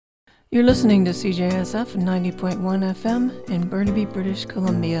You're listening to CJSF 90.1 FM in Burnaby, British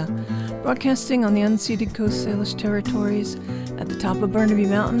Columbia, broadcasting on the unceded Coast Salish territories at the top of Burnaby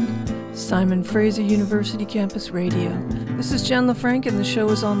Mountain, Simon Fraser University Campus Radio. This is Jen LaFranc and the show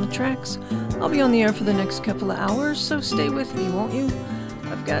is On the Tracks. I'll be on the air for the next couple of hours, so stay with me, won't you?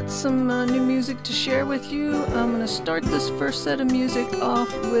 I've got some new music to share with you. I'm going to start this first set of music off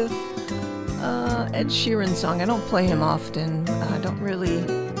with Ed Sheeran song. I don't play him often.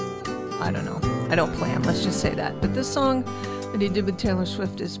 I don't play him, let's just say that. But this song that he did with Taylor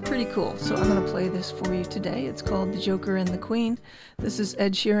Swift is pretty cool, so I'm going to play this for you today. It's called The Joker and the Queen. This is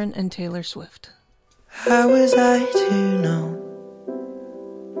Ed Sheeran and Taylor Swift. How was I to know?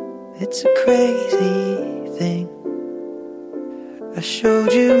 It's a crazy thing. I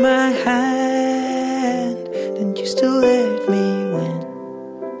showed you my hand, and you still let me win.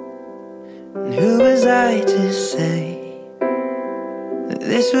 And who was I to say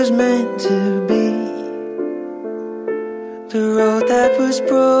this was meant to be? The road that was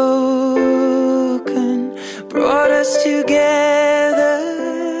broken brought us together.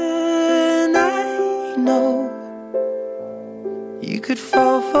 And I know you could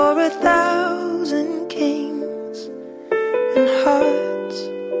fall for 1,000 kings and hearts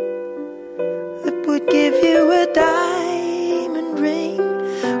that would give you a diamond ring.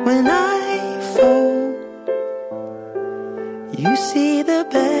 When I fall, you see the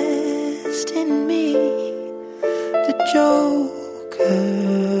best in me, the Joker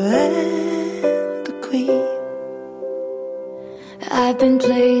and the Queen. I've been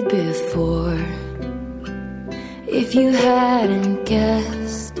played before, if you hadn't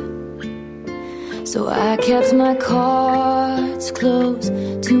guessed. So I kept my cards close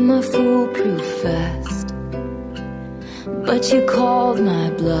to my foolproof vest. But you called my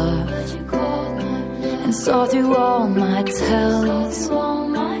bluff and saw through all my tells,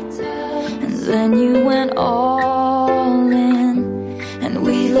 and then you went all in, and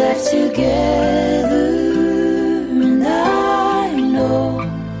we left together. And I know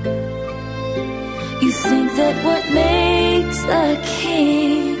you think that what makes a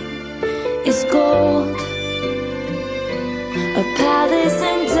king is gold, a palace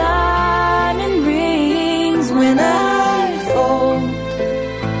and diamond rings. When I fold,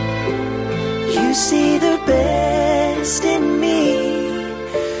 you see the best in me,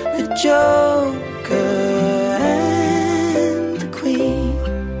 the Joker and the Queen.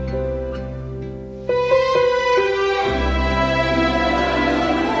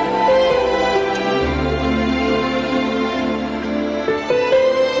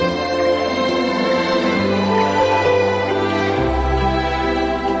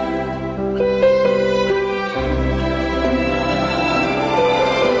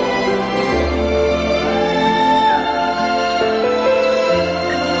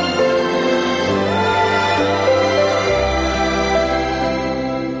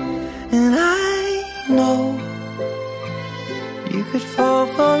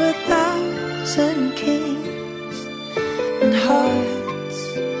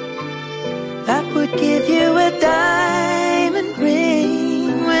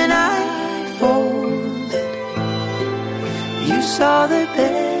 Saw the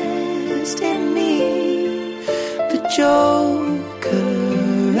best in me, the Joker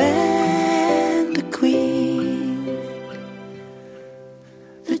and the Queen,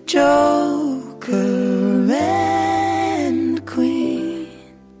 the Joker and the Queen.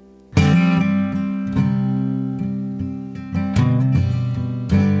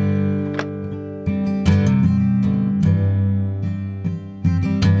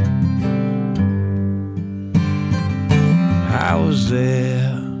 I was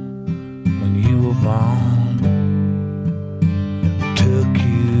there when you were born, took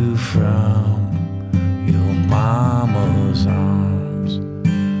you from your mama's arms,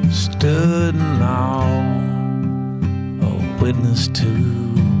 stood in awe, a witness to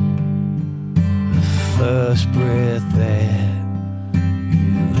the first breath that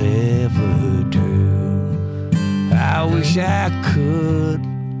you ever drew. I wish I could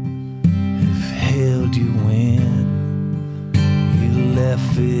have held you when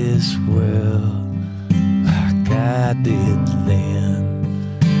left this world like I did then.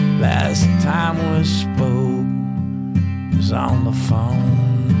 Last time we spoke was on the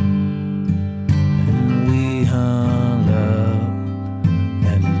phone, and we hung up,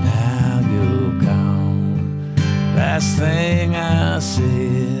 and now you're gone. Last thing I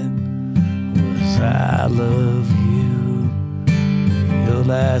said was I love you. Your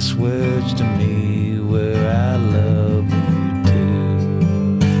last words to me were I love you.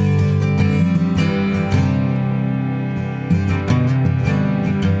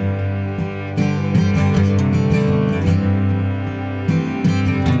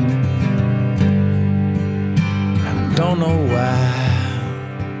 know why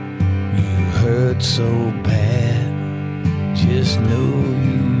you hurt so bad. Just know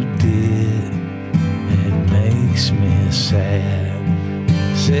you did. It makes me sad.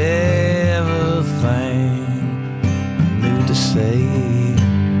 Say everything I knew to say.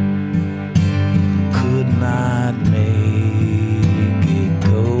 Could not make it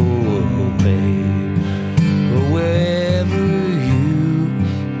go away. But wherever you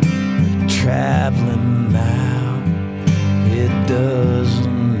are traveling now, it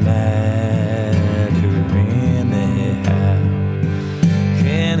doesn't matter anyhow.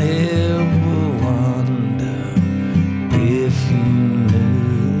 Can't help but wonder if you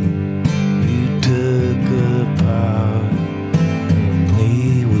knew you took a part of me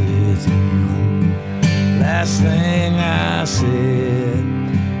with you. Last thing I said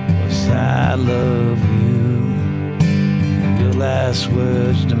was I love you. Your last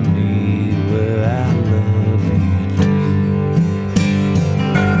words to me were I love you too.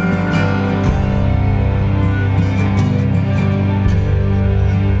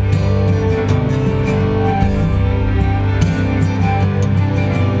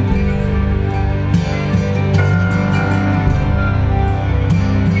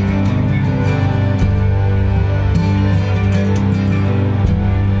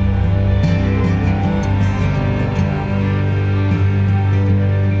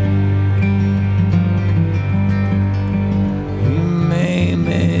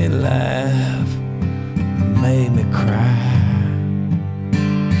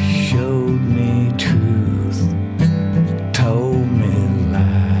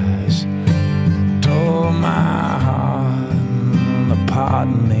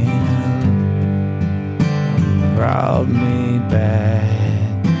 Brought me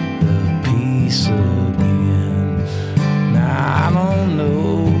back the peace again. Now I don't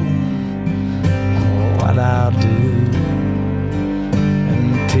know what I'll do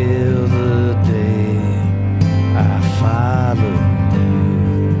until the day I follow you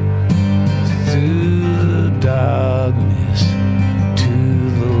through the darkness to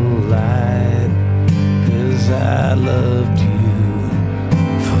the light. 'Cause I loved you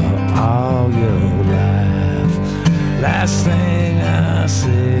for all your life. Last thing I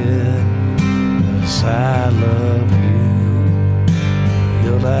said was I love you.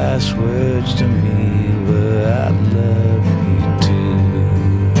 Your last words to me were I love you too.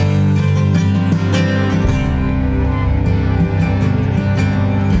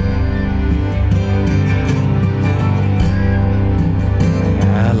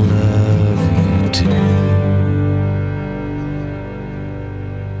 I love you too.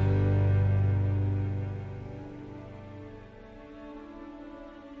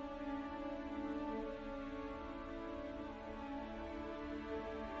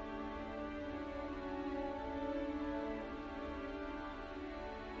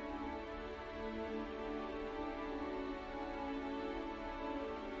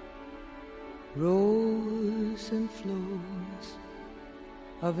 Rows and flows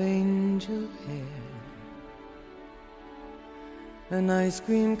of angel hair and ice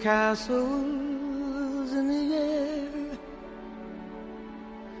cream castles in the air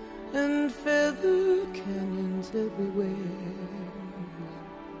and feather canyons everywhere.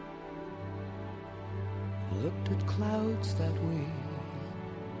 Looked at clouds that way,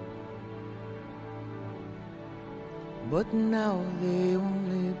 but now they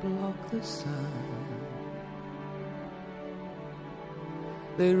only block the sun.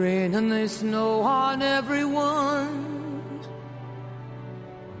 They rain and they snow on everyone.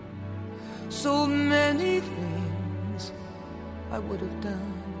 So many things I would have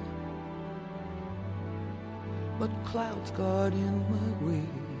done, but clouds got in my way.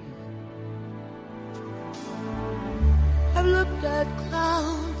 I've looked at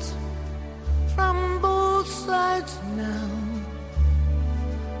clouds from both sides now,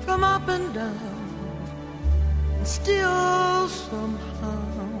 from up and down, and still somehow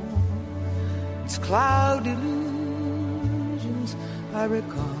it's cloud illusions I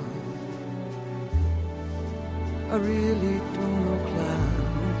recall. I really don't know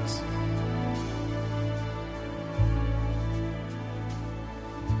clouds.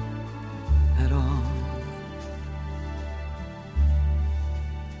 At all.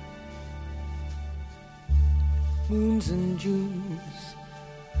 Moons and Junes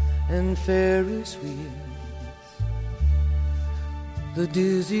and Ferris wheels, the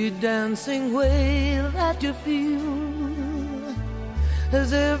dizzy dancing way that you feel as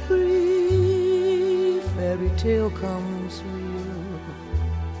every fairy tale comes real.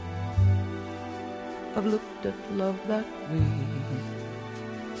 I've looked at love that way.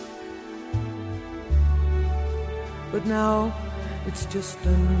 but now it's just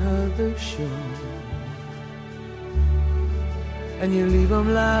another show. And you leave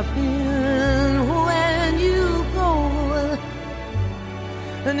them laughing when you go.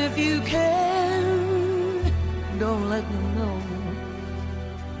 And if you can, don't let them know.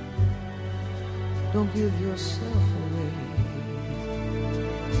 Don't give yourself away.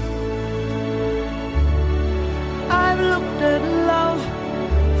 I've looked at love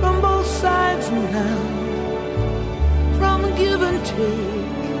from both sides now, from give and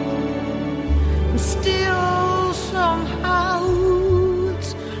take, and still somehow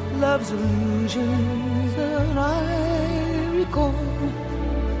it's love's illusions that I recall.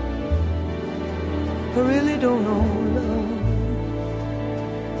 I really don't know love.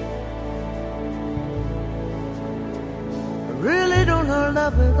 I really don't know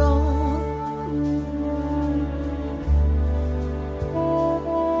love at all.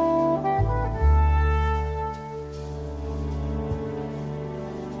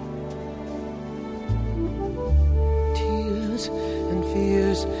 Tears and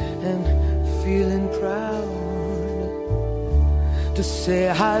fears and feeling proud to say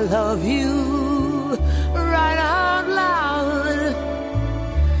I love you right out loud.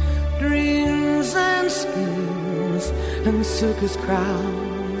 Dreams and schemes and circus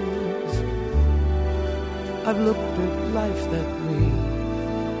crowds, I've looked at life that way.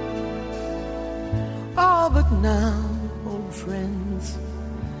 Oh, but now, old friends,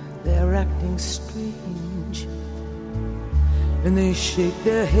 they're acting strange, and they shake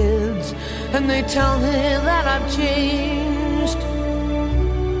their heads and they tell me that I've changed.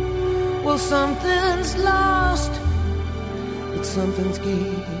 Well, something's lost, but something's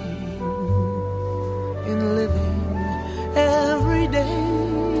gained in living every day.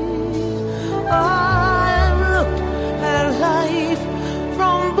 I've looked at life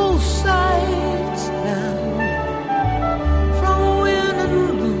from both sides now, from win and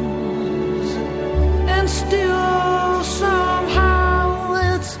lose, and still somehow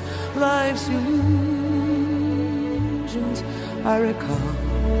it's life's illusions I recall.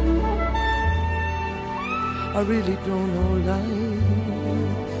 I really don't know life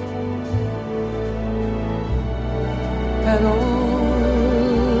at all.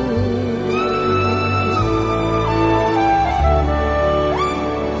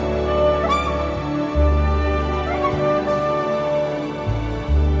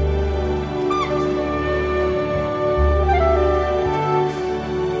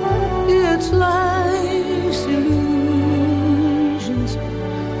 It's life's illusions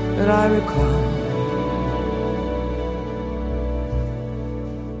that I recall.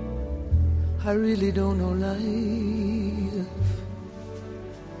 I really don't know life.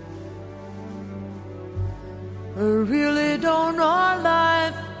 I really don't know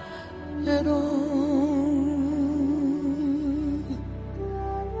life at all.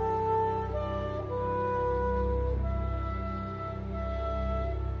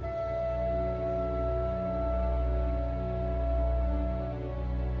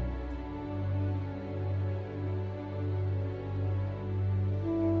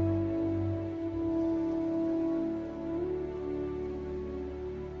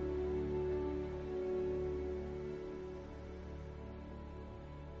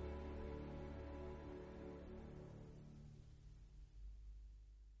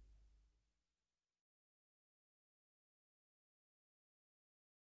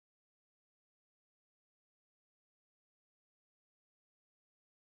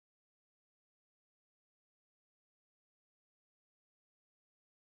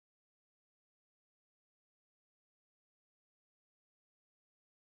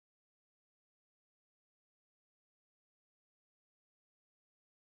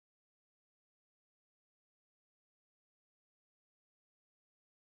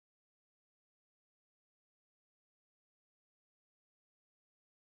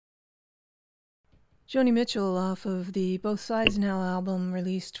 Joni Mitchell off of the Both Sides Now album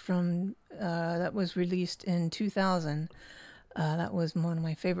released from that was released in 2000. That was one of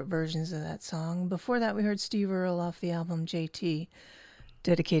my favorite versions of that song. Before that, we heard Steve Earle off the album JT,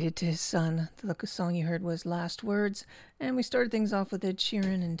 dedicated to his son. The song you heard was Last Words, and we started things off with Ed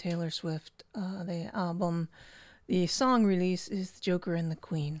Sheeran and Taylor Swift. The song release is The Joker and the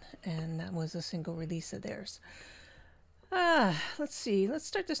Queen, and that was a single release of theirs. Let's see. Let's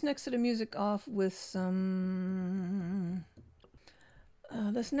start this next set of music off with some...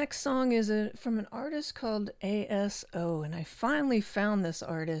 this next song is from an artist called ASO, and I finally found this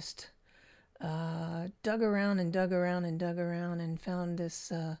artist. Dug around and dug around and dug around and found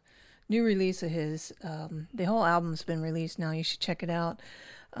this new release of his. The whole album's been released now. You should check it out.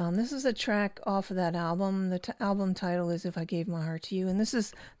 This is a track off of that album. The album title is If I Gave My Heart to You, and this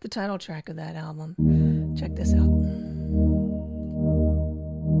is the title track of that album. Check this out.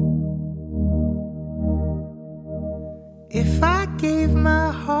 If I gave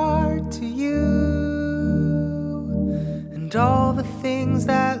my heart to you and all the things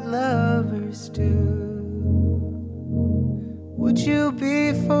that lovers do, would you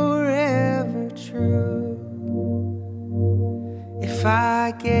be forever true? If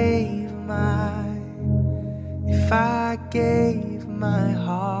I gave my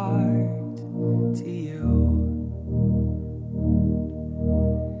heart to you,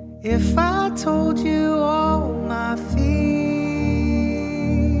 if I told you all my fears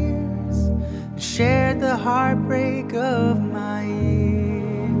and shared the heartbreak of my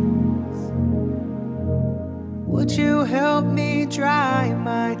years, would you help me dry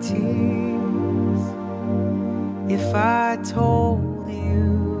my tears? If I told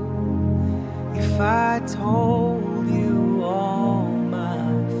you all my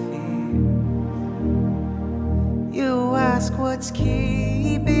fears, you ask what's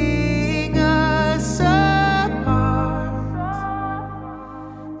keeping us apart,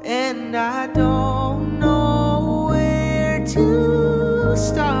 and I don't know where to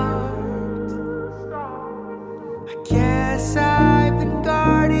start. I guess I've been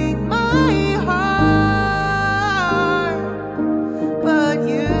guarding my heart, but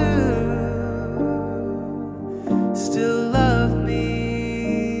you still love me.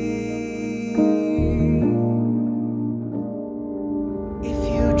 If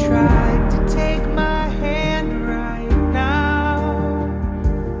you tried to take my hand right now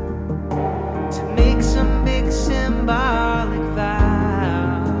to make some big symbolic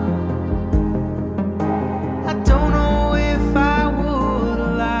vow, I don't know if I would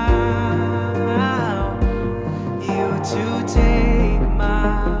allow you to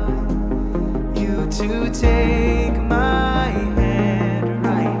take my hand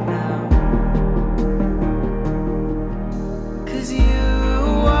right now. 'Cause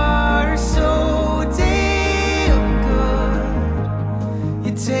you are so damn good.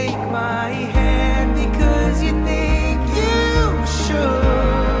 You take my hand because you think you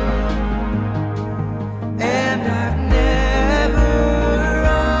should, and I've never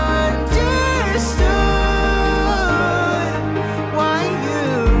understood why you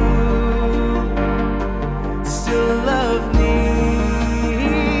still love me.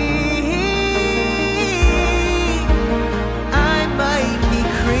 I might be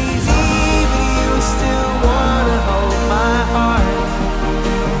crazy, but you still wanna hold my heart.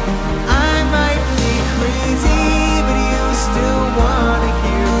 I might be crazy, but you still wanna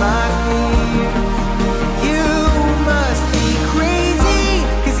hear my fears. You must be crazy,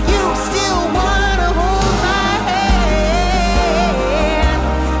 'cause you still wanna hold my hand.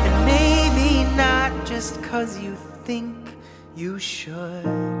 And maybe not just 'cause you think you should.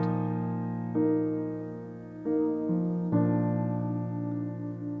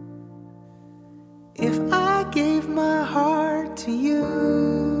 If I gave my heart to you,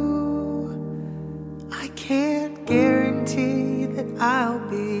 I can't guarantee that I'll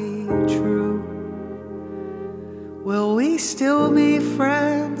be true. Will we still be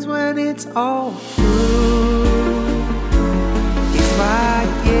friends when it's all through? If I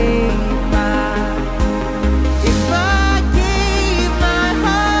gave my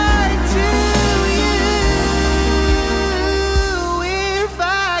heart to you,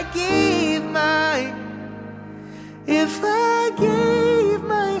 if I gave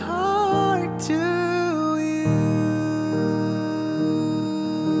my heart to you.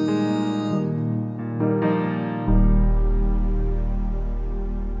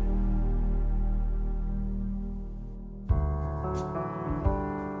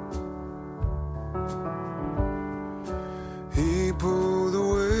 He pulled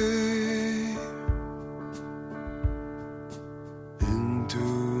away into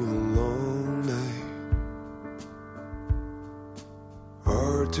the long night.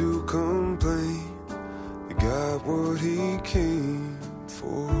 Hard to complain, he got what he came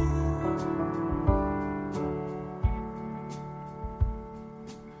for.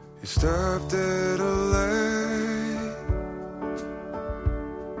 He stopped at a light,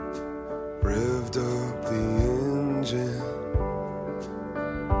 revved up the engine,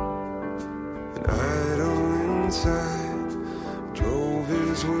 and idle inside drove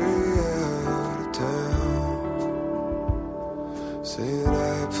his way out of town, saying I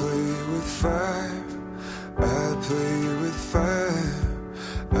play with fire, I play with fire,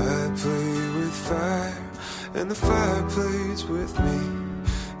 I play with fire, and the fire plays with me.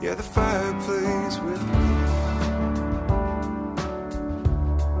 Yeah, the fireplace with me.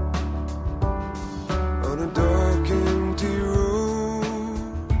 On a dark, empty road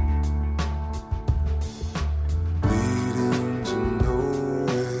leading to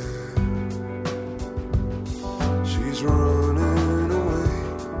nowhere. She's running away.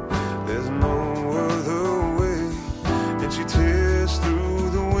 There's no other way. And she tears through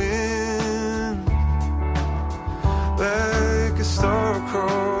the wind like a star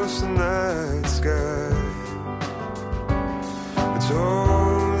across the night sky. It's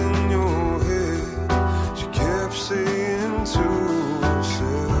all in your head, she kept saying to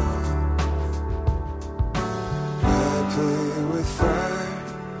herself. I play with fire,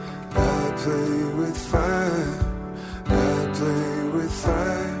 I play with fire, I play with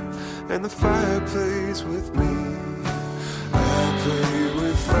fire, and the fire plays with me. I play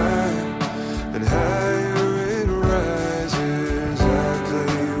with fire, and higher it rises. I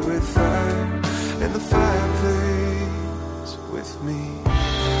play with fire, and the fire plays with me.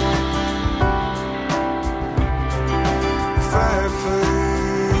 The fire plays,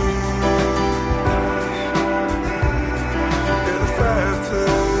 yeah, the fire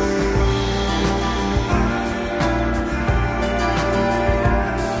plays.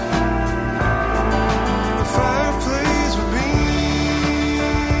 The fire plays with me.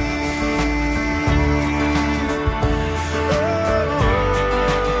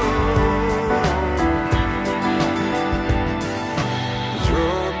 The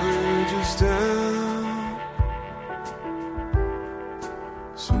drawbridge is down,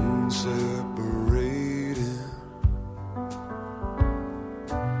 soon separating.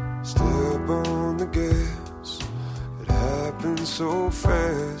 Step on the gas, it happens so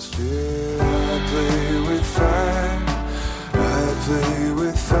fast. Yeah, I play with fire, I play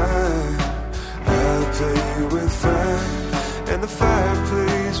with fire, I play with fire, and the fire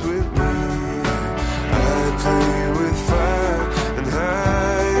plays with me. I play with fire, and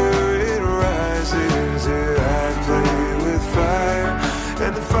higher it rises. Yeah, I play with fire,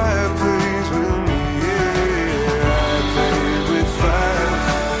 and the fire plays with me. Yeah, I play with fire,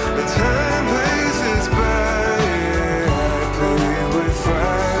 and time passes by. Yeah, I play with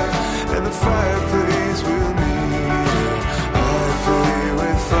fire, and the fire plays with me. I play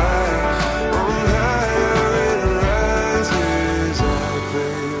with fire, on higher it rises. I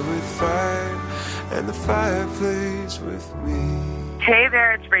play with fire, and the fire plays with me. Hey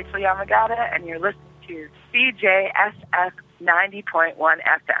there, it's Rachel Yamagata, and you're listening to CJSF 90.1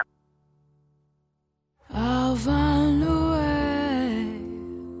 FM. I'll find a way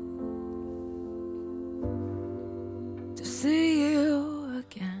to see you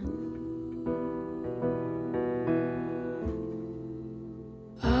again.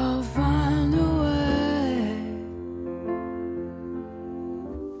 I'll find a way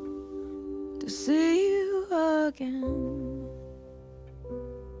to see you again.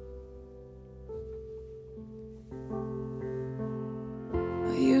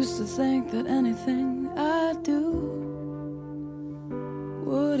 I used to think that anything I do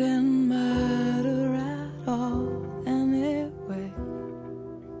wouldn't matter at all anyway.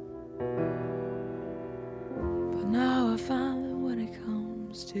 But now I find that when it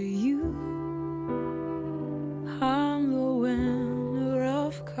comes to you, I'm the winner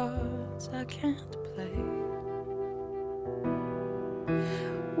of cards I can't play.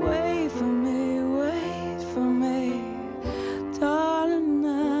 Wait for me, darling, I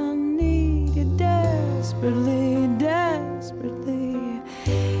need you desperately, desperately.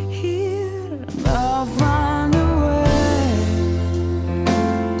 Here, and I'll find a way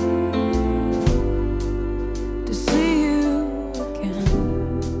to see you again.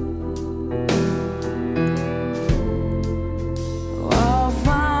 Oh, I'll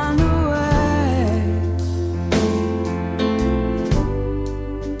find a way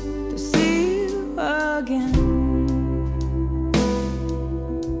to see you again.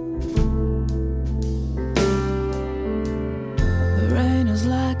 The rain is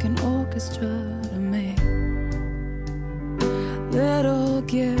like an orchestra to me. Little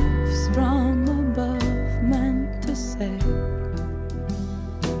gifts from above meant to say,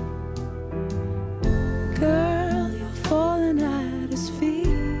 girl, you're falling at his feet.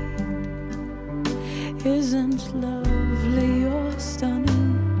 Isn't lovely, you're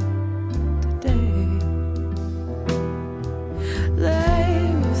stunning today.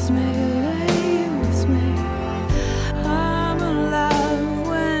 Lay with me, I'm alive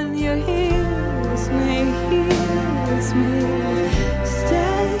when you're here with me,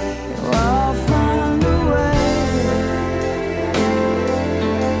 stay, I'll find a way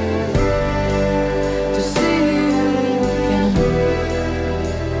to see you again.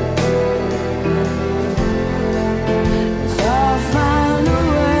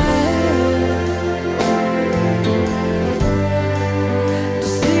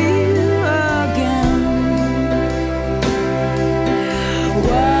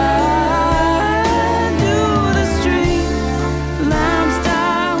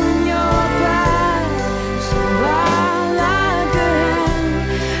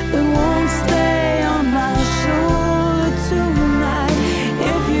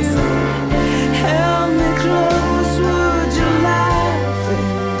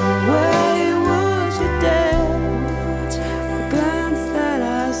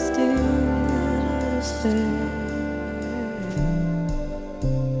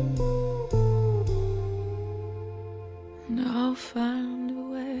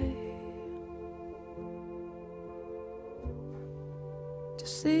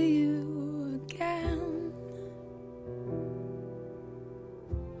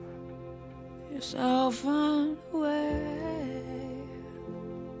 Yes, I'll find a way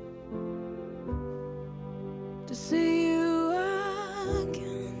to see you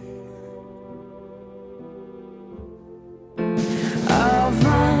again. I'll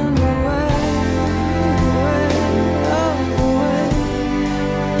find a way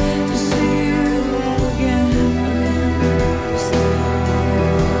to see you again.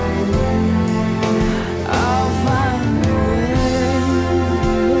 I'll find a way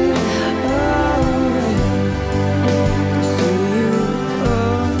to see you,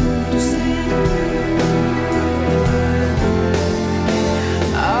 to see you.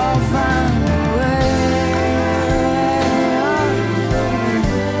 I'll find a way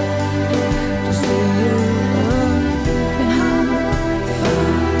to see you again.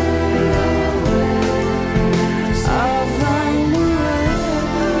 I'll find a way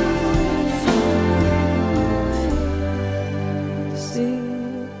to see you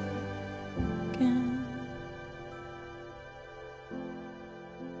again.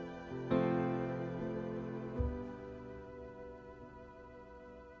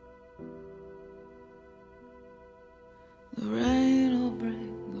 The rain will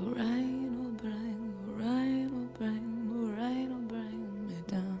bring, the rain will bring, the rain will bring, the rain will bring me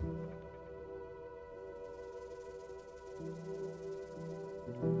down.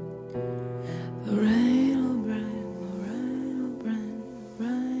 The rain will bring, the rain will bring, the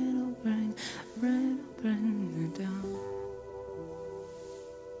rain will bring, the rain will bring me down.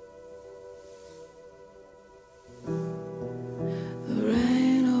 The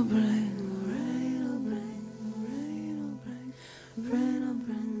rain will bring, the rain will bring, the rain will bring, the rain will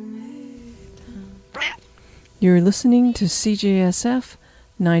bring me down. You're listening to CJSF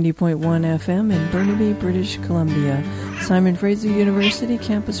 90.1 FM in Burnaby, British Columbia, Simon Fraser University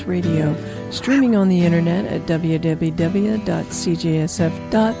Campus Radio, streaming on the internet at www.cjsf.ca.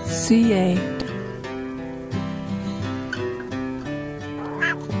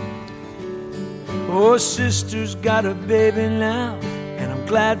 Oh, sister's got a baby now, and I'm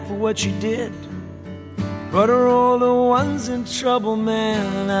glad for what she did. But her older one's in trouble,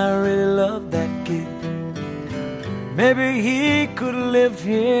 man, I really love that kid. Maybe he could live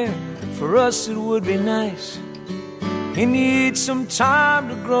here, for us it would be nice. He needs some time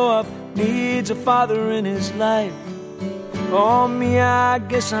to grow up, needs a father in his life. Oh, me, I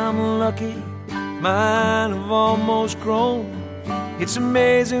guess I'm lucky, mine have almost grown. It's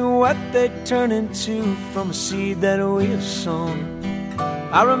amazing what they turn into from a seed that we have sown.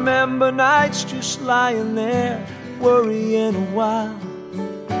 I remember nights just lying there, worrying a while.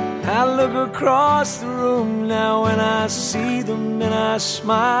 I look across the room now and I see them and I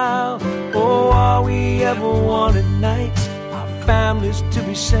smile. Oh, all we ever wanted nights, our families to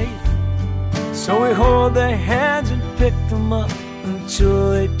be safe. So we hold their hands and pick them up until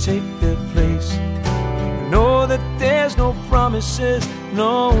they take their place. Know that there's no promises,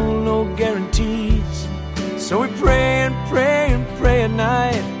 no guarantees. So we pray and pray and pray at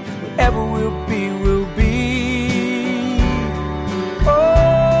night, wherever we'll be, we'll be.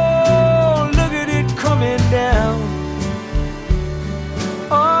 Oh, look at it coming down.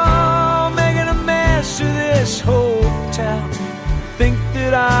 Oh, making a mess of this whole town. Think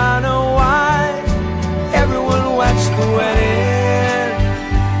that I know why everyone watched the wedding.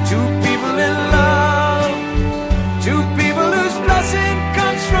 Two people in love, two people whose blessing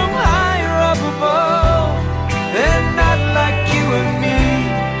comes from higher up above. They're not like you and me,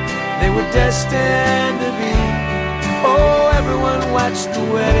 they were destined to be. Oh, everyone watched the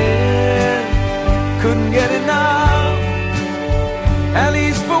wedding, couldn't get enough. At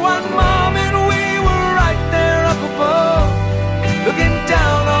least for one moment we were right there up above, looking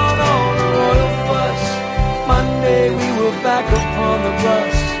down on all the royal fuss. Monday we were back upon the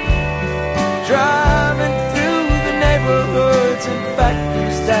bus, driving through the neighborhoods and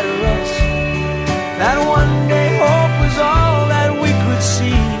factories that are us. That one day hope was all that we could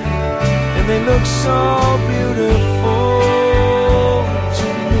see, and they look so beautiful to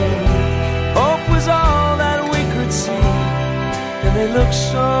me. Hope was all that we could see, and they look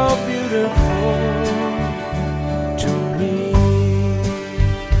so beautiful to me.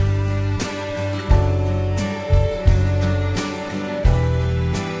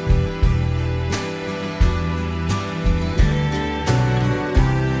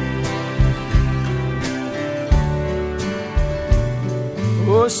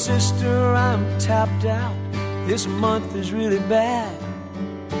 Oh, sister, I'm tapped out. This month is really bad.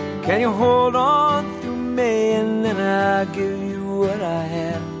 Can you hold on through May and then I'll give you what I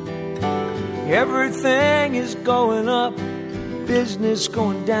have? Everything is going up, business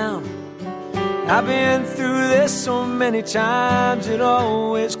going down. I've been through this so many times, it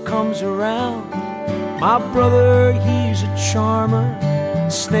always comes around. My brother, he's a charmer,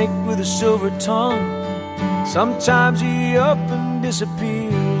 a snake with a silver tongue. Sometimes he up and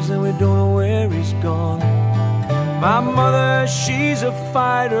disappears, and we don't know where he's gone. My mother, she's a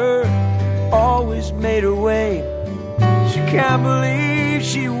fighter, always made her way. She can't believe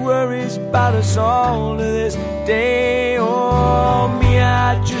she worries about us all to this day. Oh, me,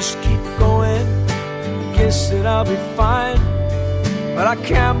 I just keep going, guess that I'll be fine. But I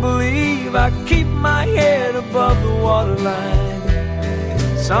can't believe I keep my head above the waterline.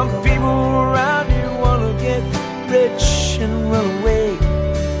 Some people around here wanna get rich and run away.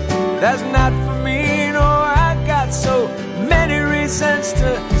 That's not for me, no, I got so many reasons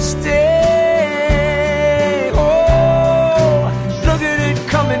to stay. Oh, look at it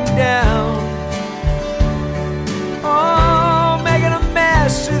coming down. Oh, making a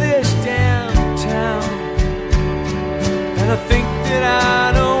mess of this damn town. And I think that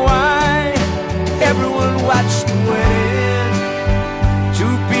I know why everyone watched the wedding.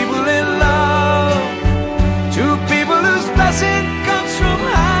 Two people in love, two people whose blessing comes from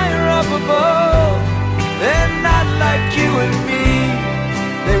higher up above. They're not like you and me,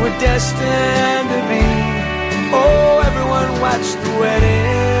 they were destined to be. Oh, everyone watched the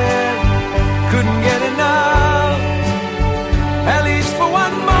wedding, couldn't get enough. At least for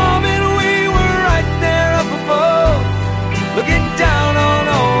one moment we were right there up above, looking down on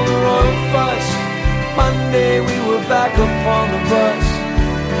all the royal fuss. Monday we were back up on the bus,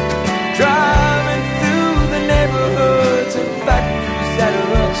 driving through the neighborhoods and factories that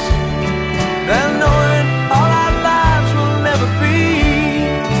are us, and knowing all our lives will never be,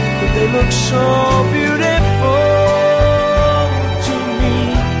 but they look so beautiful to me.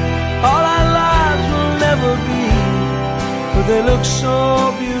 All our lives will never be, but they look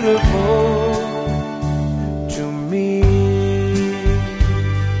so beautiful to me.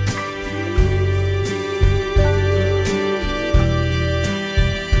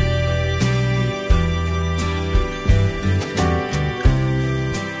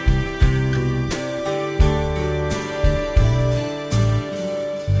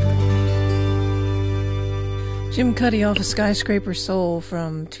 Jim Cuddy off of Skyscraper Soul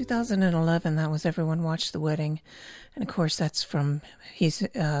from 2011. That was Everyone Watched the Wedding. And of course, that's from, he's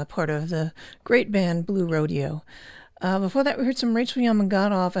part of the great band Blue Rodeo. Before that, we heard some Rachel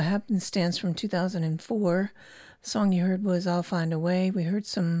Yamagata off of Happenstance from 2004. The song you heard was I'll Find a Way. We heard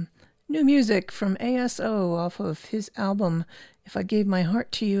some new music from ASO off of his album If I Gave My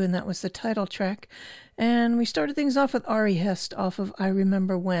Heart to You, and that was the title track. And we started things off with Ari Hest off of I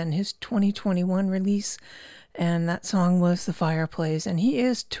Remember When, his 2021 release. And that song was The Fireplace. And he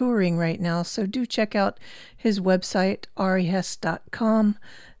is touring right now, so do check out his website, arihest.com,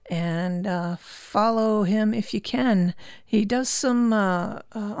 and follow him if you can. He does some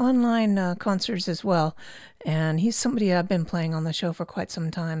online concerts as well. And he's somebody I've been playing on the show for quite some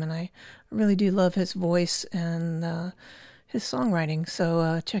time, and I really do love his voice and his songwriting,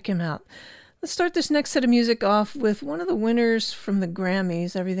 so check him out. Let's start this next set of music off with one of the winners from the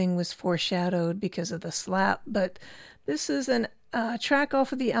Grammys. Everything was foreshadowed because of the slap, but this is a track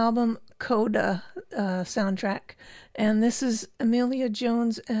off of the album Coda soundtrack, and this is Amelia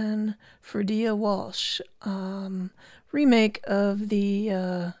Jones and Fredia Walsh remake of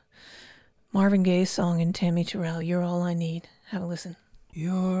the Marvin Gaye song and Tammy Terrell, You're All I Need. Have a listen.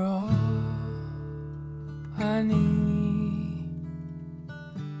 You're all I need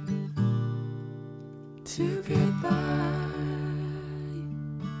to get by,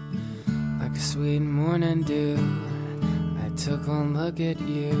 like a sweet morning dew. I took one look at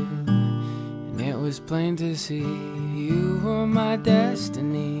you, and it was plain to see you were my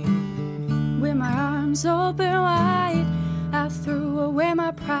destiny. With my arms open wide, I threw away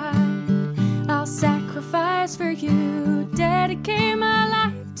my pride. I'll sacrifice for you, dedicate my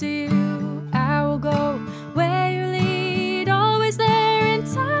life to you. I will go where you lead, always there in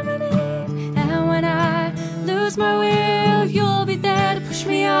time of need. And when I lose my will, you'll be there to push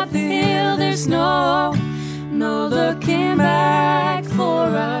me up the hill. There's no looking back for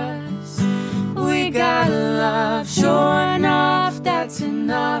us. We got love, sure enough, that's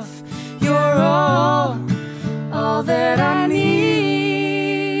enough. You're all that I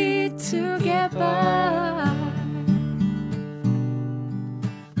need to get by.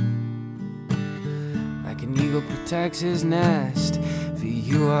 Like an eagle protects his nest, for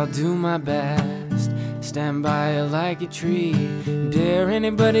you I'll do my best. Stand by you like a tree, dare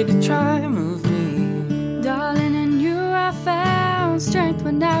anybody to try and move me. Darling, in you I found strength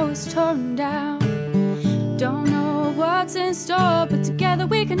when I was torn down. Don't know what's in store, but together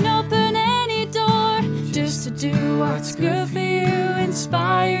we can open any door. just to do what's good for you,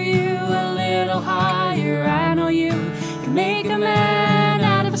 inspire you a little higher. I know you can make a man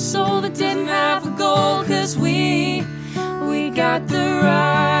out of a soul that didn't have a goal, 'cause we got the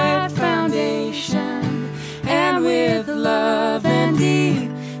right foundation, and with love and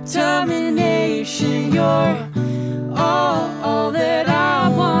determination, you're all that I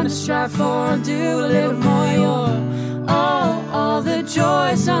want to strive for and do a little more. You're all the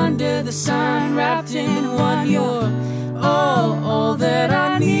joys under the sun wrapped in one. You're all that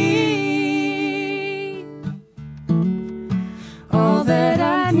I need, all that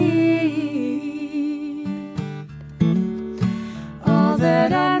I need, all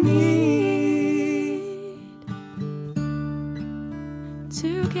that I need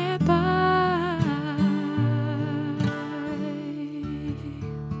to get by.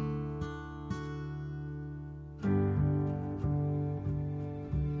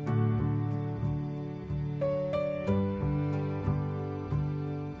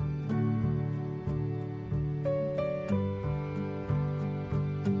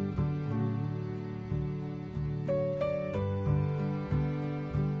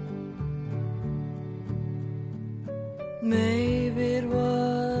 Maybe it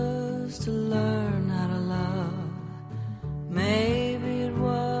was to learn how to love. Maybe it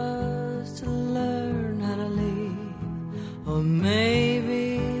was to learn how to leave. Or maybe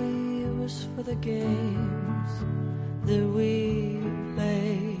it was for the games that we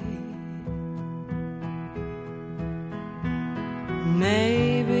played.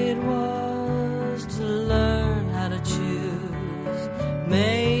 Maybe it was to learn how to choose.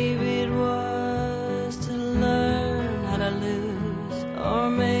 Maybe it was to learn how to lose. Or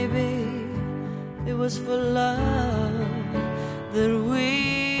maybe it was for love that we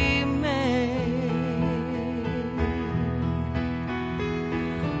made.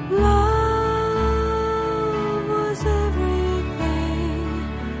 Love was everything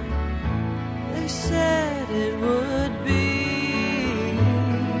they said it would be.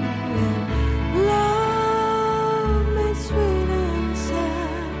 Love made sweet and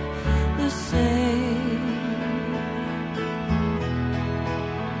sad the same.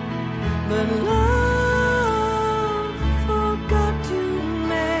 But love forgot to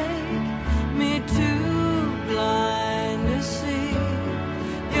make me too blind to see.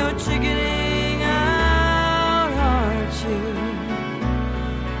 You're chickening out, aren't you?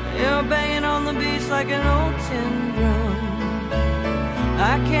 You're banging on the beach like an old tin drum.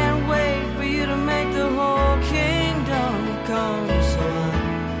 I can't wait for you to make the whole kingdom come. So I'm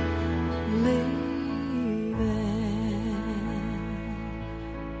leaving.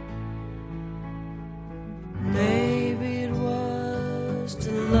 Maybe it was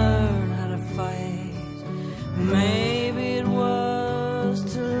to learn how to fight. Maybe it was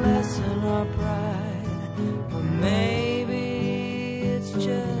to lessen our pride. Or maybe it's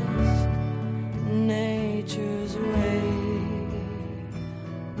just nature's way.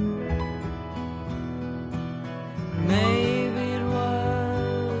 Maybe it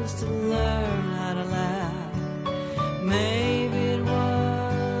was to learn how to laugh. Maybe it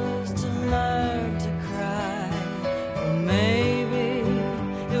was to learn to cry. Or maybe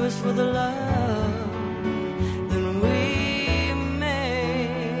it was for the love that we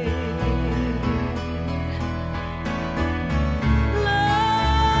made.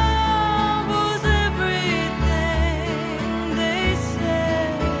 Love was everything they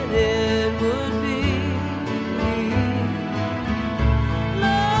said it would be.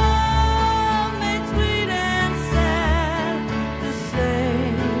 Love made sweet and sad the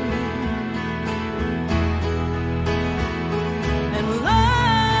same. And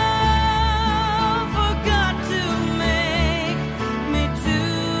love forgot to make me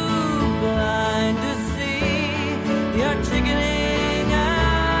too blind to see. You're chickening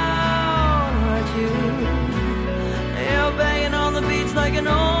out, aren't you? You're banging on the beach like an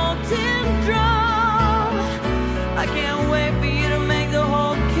old tin drum. I can't wait for you to make the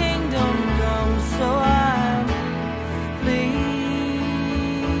whole kingdom come. So I'm leaving.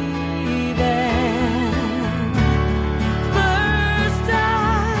 First I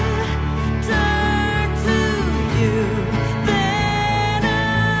turned to you, then I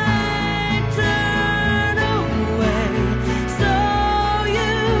turned away. So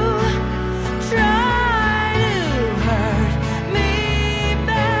you try to hurt me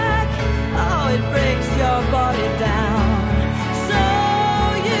back. Oh, it breaks your body down.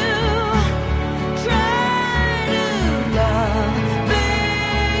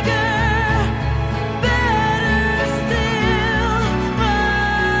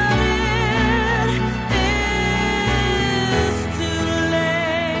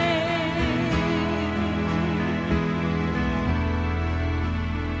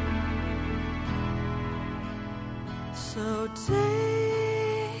 So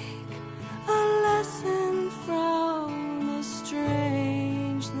take a lesson from the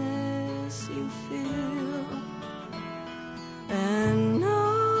strangeness you feel, and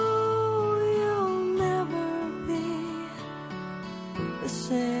know you'll never be the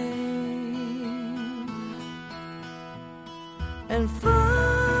same, and find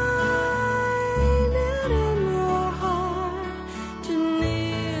it in your heart to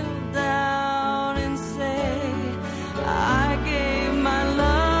kneel down and say, I gave my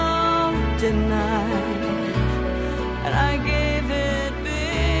love tonight, and I gave it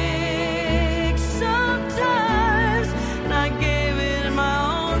big sometimes, and I gave it in my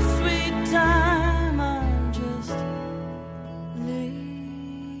own sweet time. I'm just leaving.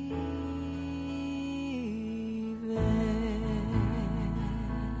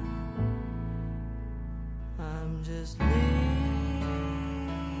 I'm just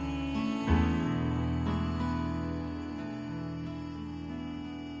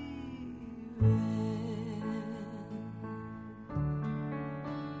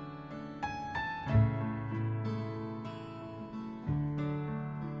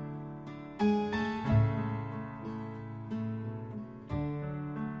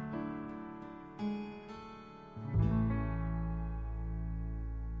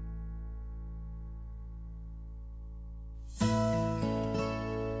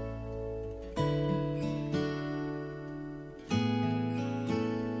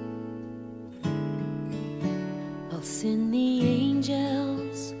I'll send the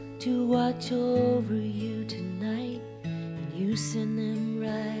angels to watch over you tonight, and you send them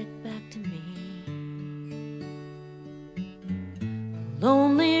right back to me. A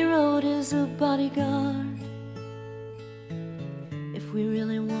lonely road is a bodyguard, if we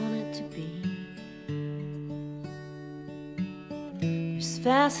really want it to be. There's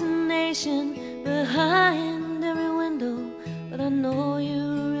fascination behind every window, but I know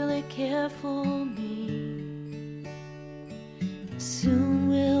you really care for me. Soon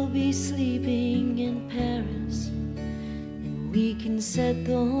we'll be sleeping in Paris, and we can set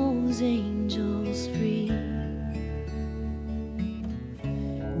those angels free.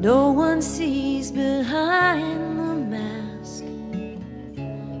 No one sees behind the mask,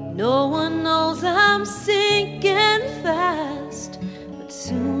 no one knows I'm sinking fast, but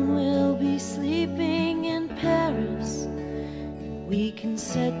soon we'll be sleeping in Paris, and we can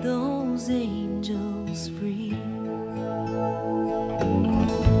set those angels free.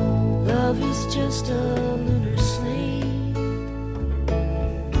 Love is just a lunar slave,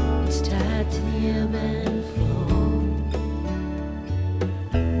 it's tied to the ebb and flow.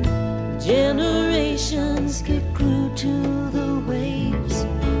 Generations get glued to the waves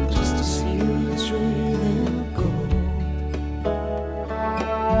just to see which way they'll go.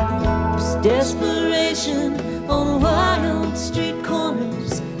 There's desperation on wild street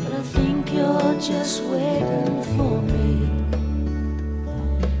corners, but I think you're just waiting for me.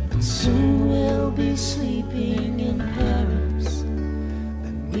 Soon we'll be sleeping in Paris,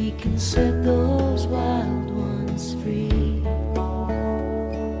 and we can set those wild ones free.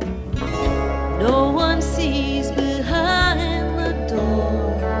 No one sees behind the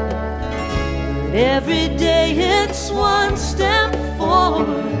door, but every day it's one step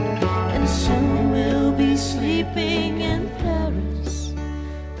forward, and soon we'll be sleeping in Paris,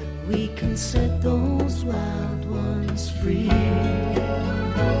 and we can set those wild ones free.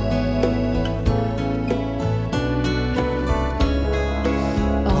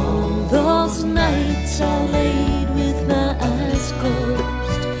 Those nights I laid with my eyes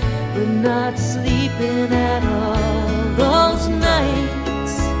closed, but not sleeping at all. Those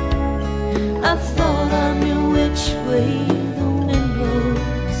nights I thought I knew which way the wind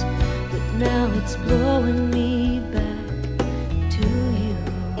blows, but now it's blowing me back to you.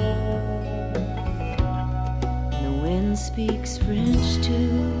 The wind speaks French too.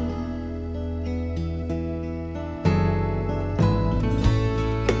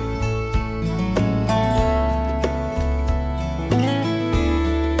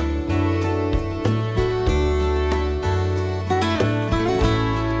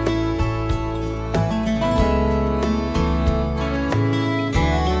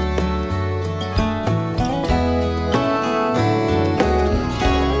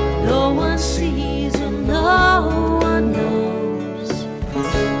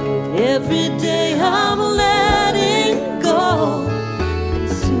 Every day I'm letting go, and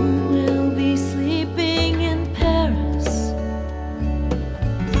soon we'll be sleeping in Paris.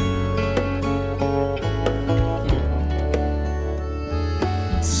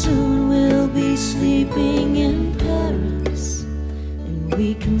 Soon we'll be sleeping in Paris, and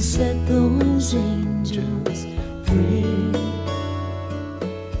we can set those angels free.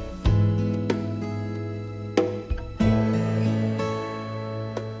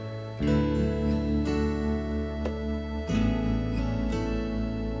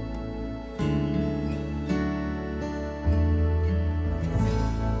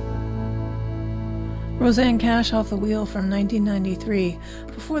 Rosanne Cash, Off the Wheel from 1993.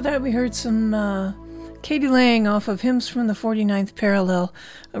 Before that, we heard some Katie Lang off of Hymns from the 49th Parallel,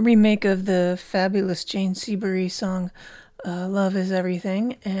 a remake of the fabulous Jane Seabury song, Love is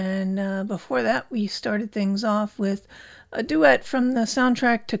Everything. And before that, we started things off with a duet from the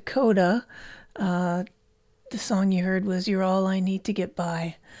soundtrack to Coda. The song you heard was You're All I Need to Get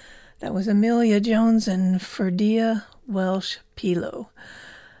By. That was Amelia Jones and Ferdia Welsh Pilo.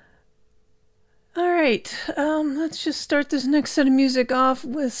 All right, let's just start this next set of music off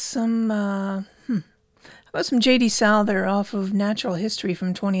with some, how about some J.D. Souther off of Natural History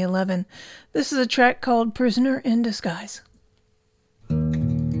from 2011. This is a track called Prisoner in Disguise.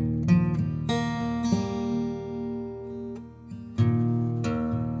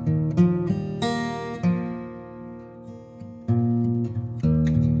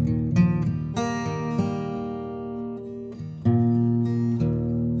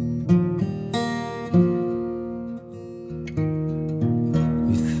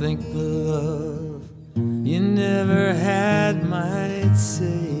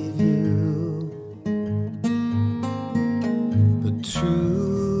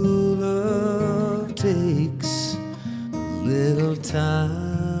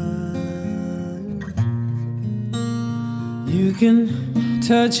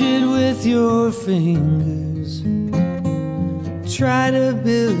 Touch it with your fingers. Try to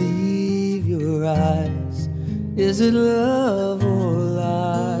believe your eyes. Is it love or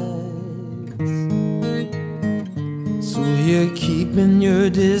lies? So you're keeping your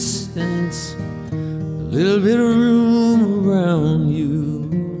distance, a little bit of room around you.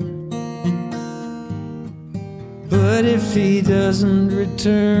 But if he doesn't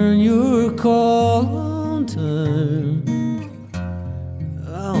return your call on time,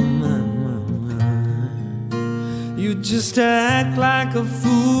 you just act like a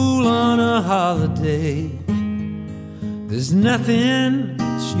fool on a holiday. There's nothing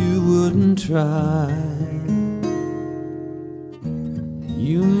that you wouldn't try.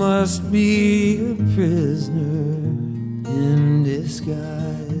 You must be a prisoner in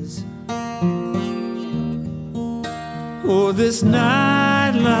disguise. Oh, this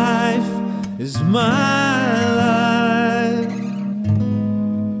nightlife is my life.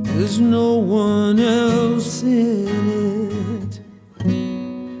 There's no one else in it.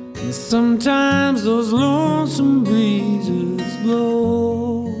 And sometimes those lonesome breezes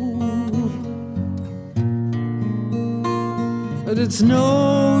blow. But it's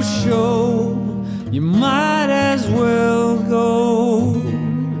no show. You might as well go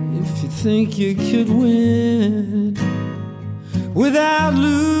if you think you could win without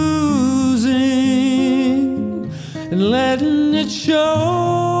losing and letting it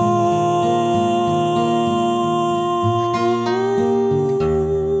show.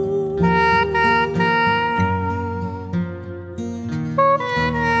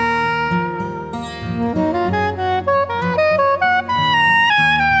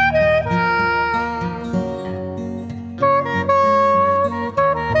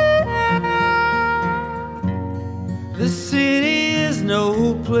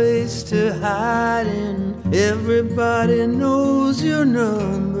 Place to hide in. Everybody knows your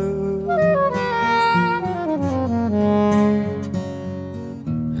number,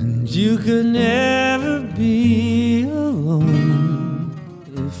 and you could never be alone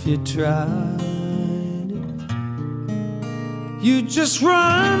if you tried. You just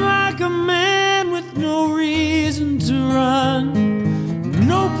run like a man with no reason to run,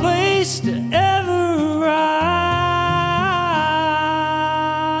 no place to ever arrive.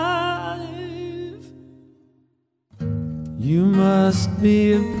 You must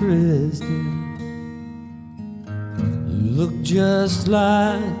be a prisoner. You look just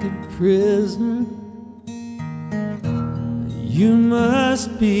like a prisoner. You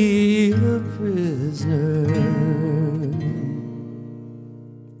must be a prisoner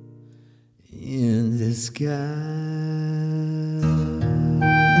in disguise.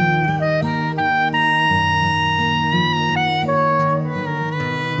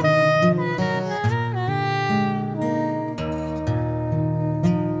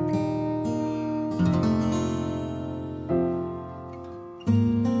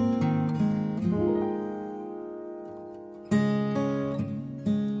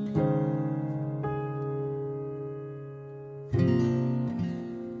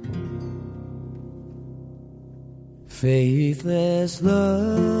 Faithless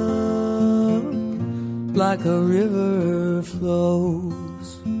love, like a river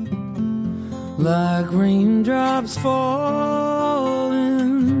flows, like raindrops falling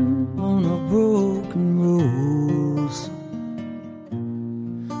on a broken rose,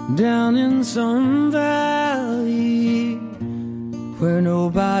 down in some valley where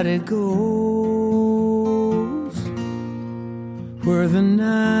nobody goes, where the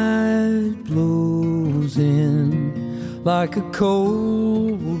night blows in like a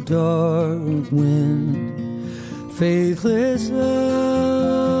cold, dark wind. Faithless love,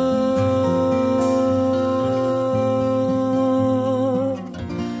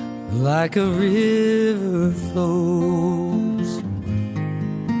 like a river flows.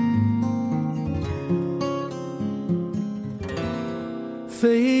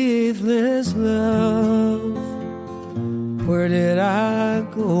 Faithless love, where did I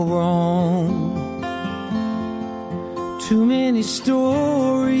go wrong? Too many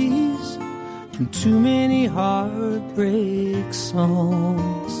stories and too many heartbreak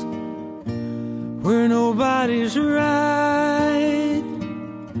songs, where nobody's right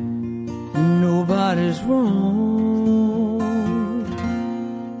and nobody's wrong.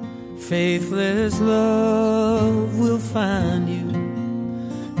 Faithless love will find you,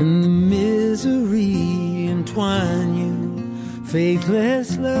 and the misery entwine you.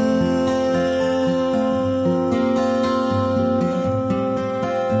 Faithless love,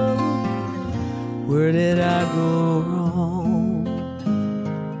 where did I go wrong?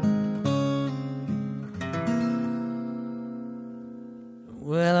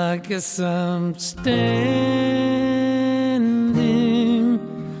 Well, I guess I'm standing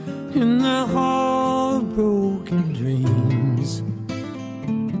in the hall of broken dreams.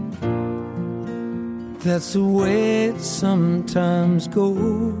 That's the way it sometimes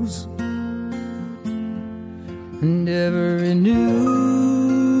goes, and every new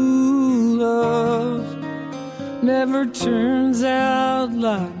love never turns out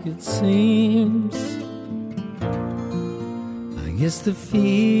like it seems. I guess the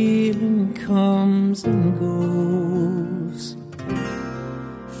feeling comes and goes.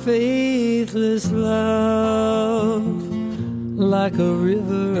 Faithless love, like a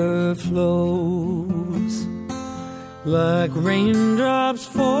river flows, like raindrops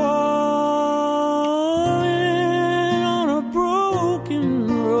falling on a broken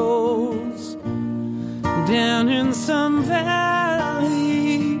rose, down in some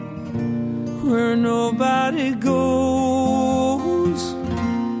valley where nobody goes.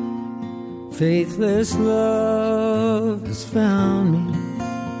 Faithless love has found me,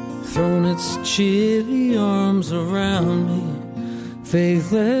 thrown its chilly arms around me.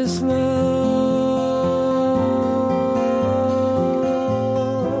 Faithless love,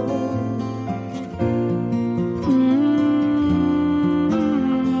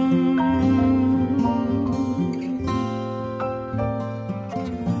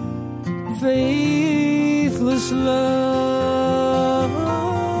 faithless love,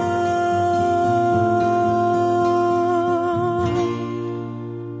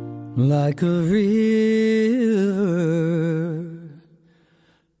 like a river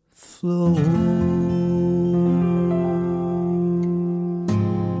flows.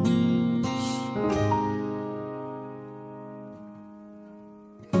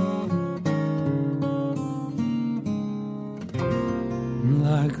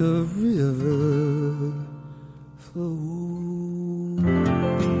 Like a river flows.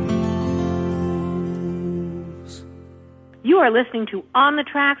 You are listening to On the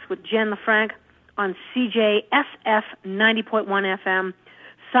Tracks with Jen LaFranc on CJSF 90.1 FM,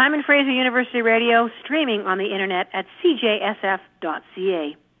 Simon Fraser University Radio, streaming on the internet at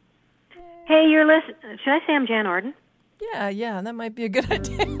cjsf.ca. Hey, you're listening. Should I say I'm Jan Arden? Yeah, that might be a good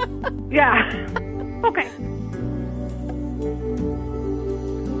idea. Yeah. Okay.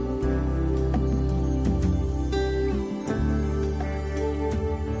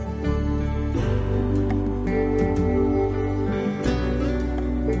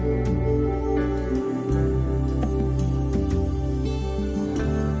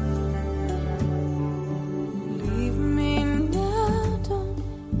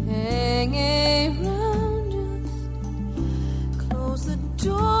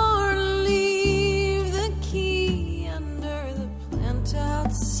 Door, leave the key under the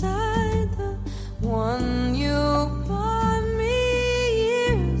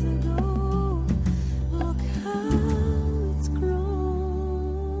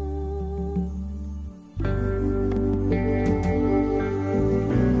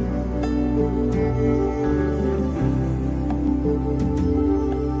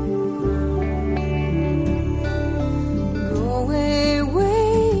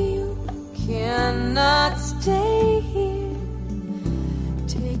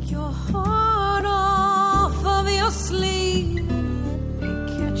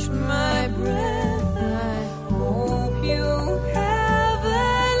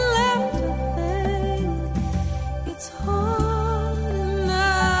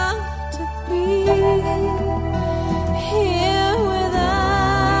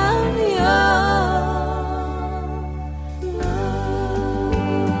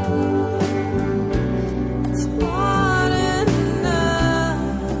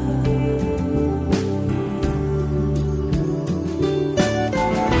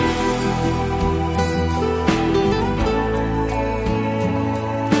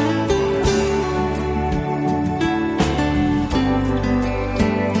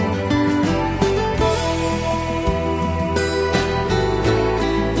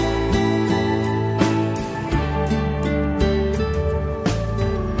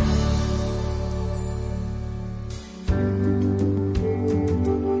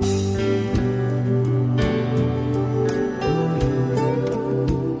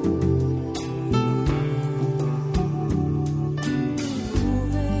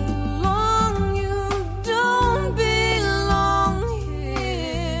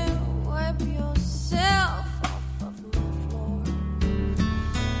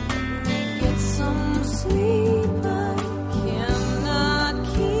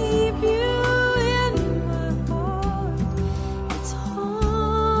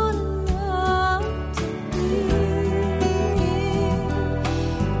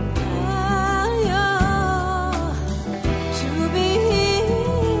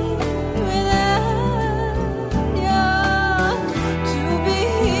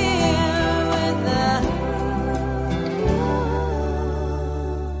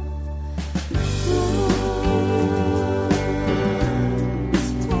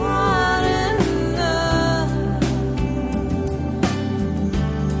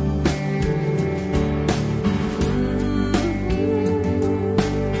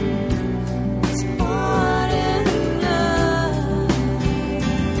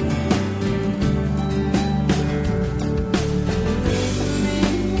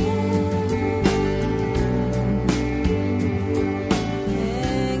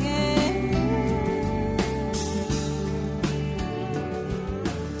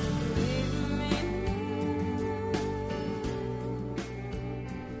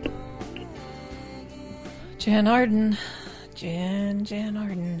Jan Arden. Jan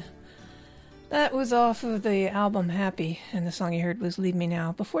Arden. That was off of the album Happy, and the song you heard was Leave Me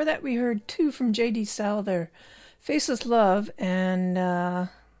Now. Before that, we heard two from J.D. Souther, Faceless Love and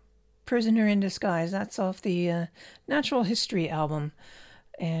Prisoner in Disguise. That's off the Natural History album,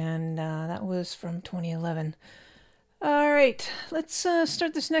 and that was from 2011. All right, let's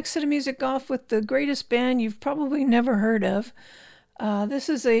start this next set of music off with the greatest band you've probably never heard of. This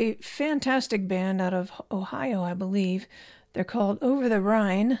is a fantastic band out of Ohio, I believe. They're called Over the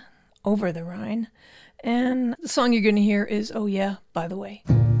Rhine, and the song you're going to hear is Oh Yeah, By the Way.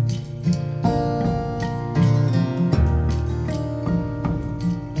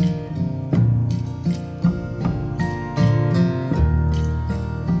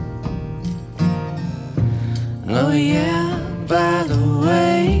 Oh yeah, by the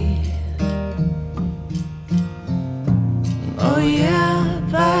way. Oh yeah,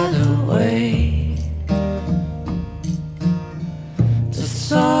 by the way. The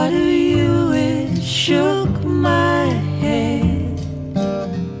thought of you, it shook my head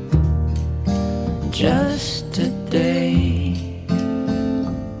just today.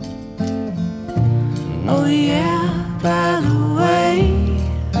 Oh yeah, by the way.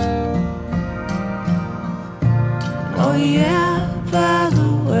 Oh yeah, by the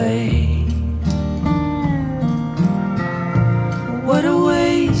way. What a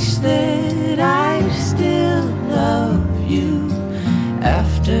waste that I still love you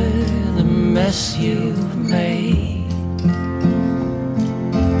after the mess you've made.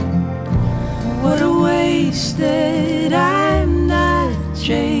 What a waste that I'm not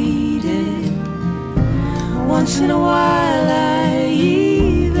jaded. Once in a while I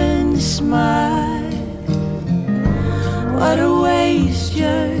even smile. What a waste,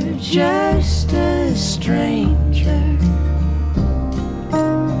 you're just a stranger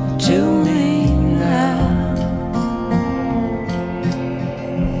to me now.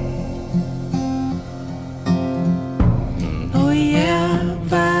 Oh yeah,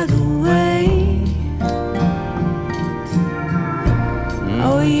 by the way.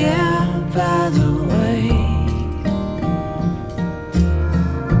 Oh yeah, by the way.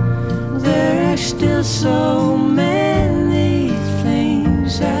 There are still so many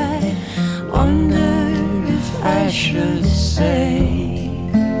things I wonder if I should say.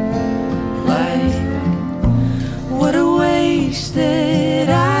 What a waste that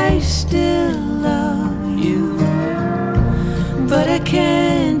I still love you, but I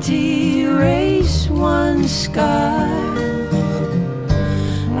can't erase one scar.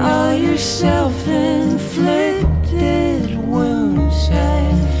 All your self-inflicted wounds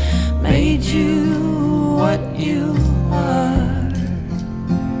have made you what you are.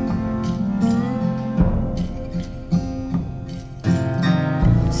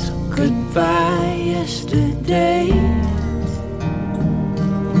 So goodbye yesterday.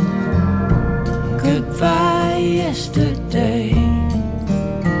 Goodbye yesterday.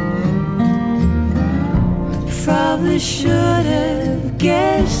 I probably should have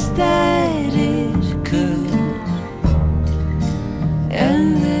guessed that it could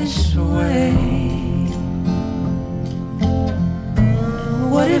end this way.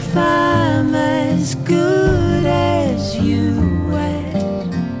 What if I'm as good as you at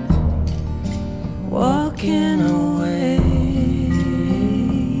walking away?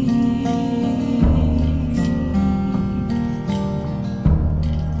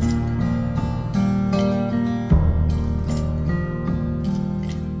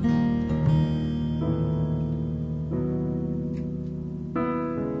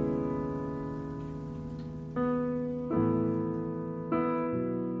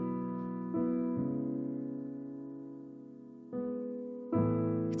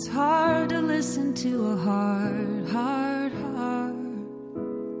 listen to a heart, heart, heart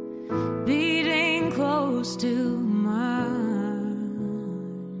beating close to mine,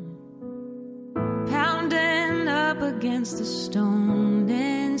 pounding up against the stone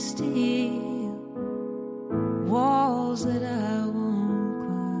and steel walls that I won't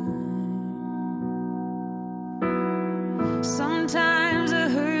climb. Sometimes the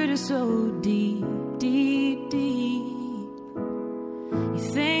hurt is so deep, deep, deep, you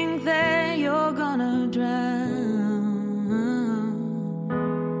think that you're gonna drown.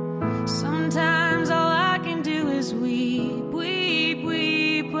 Sometimes all I can do is weep, weep,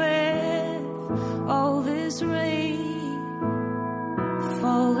 weep with all this rain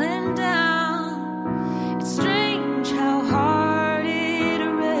falling down. It's strange how hard it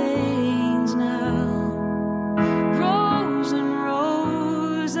rains now. Rows and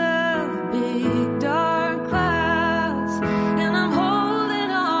rows of big dark clouds, and I'm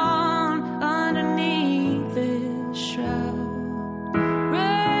holding on underneath this shroud.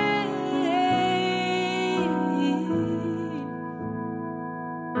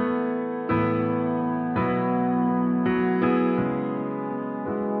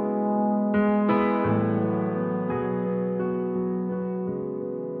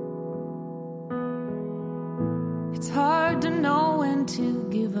 It's hard to know when to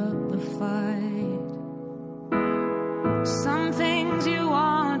give up the fight. Some things you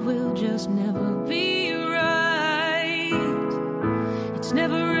want will just never be right. It's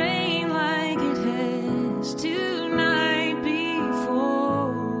never rained like it has tonight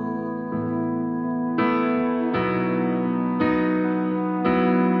before.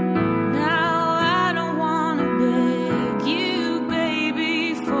 Now I don't wanna beg you,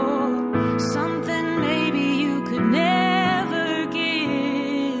 baby, for something maybe you could never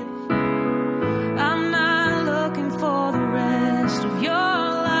give. I'm not looking for the rest of your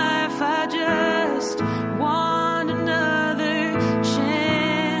life. I just want another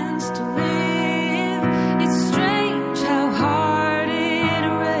chance to live. It's strange how hard it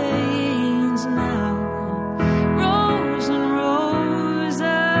rains now. Rows and rows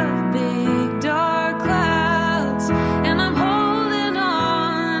of big dark clouds, and I'm holding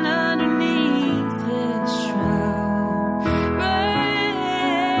on underneath this shroud.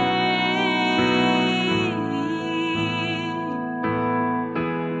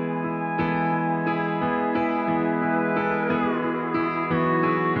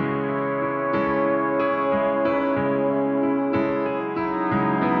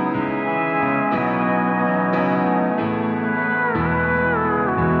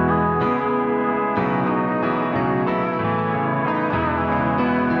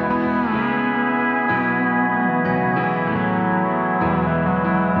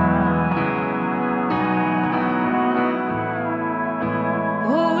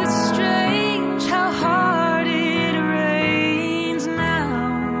 Oh, it's strange how hard it rains now.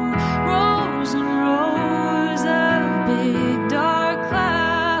 Rows and rows of big dark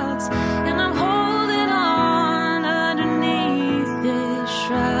clouds, and I'm holding on underneath this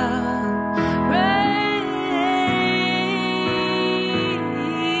shroud. Rain.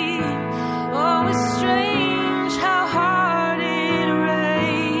 Oh, it's strange how hard it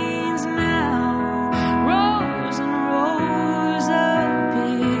rains now. Rows and rows of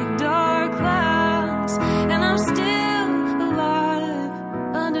big dark clouds, and I'm still alive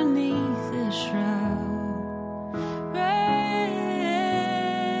underneath this shroud. Rain,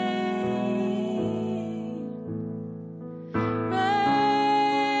 rain,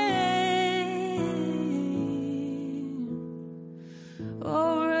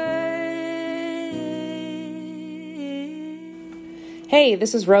 oh rain. Hey,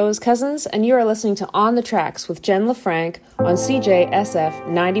 this is Rose Cousins, and you are listening to On the Tracks with Jen LaFranc on CJSF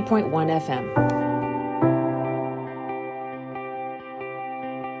 90.1 FM.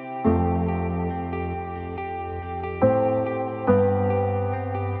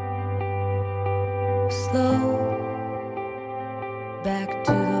 Slow back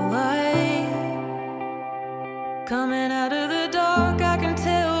to the light, coming out of the dark. I can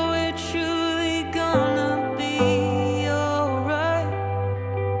tell we're truly gonna be alright.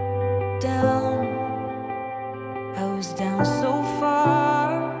 Down, I was down so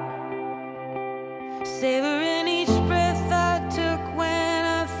far,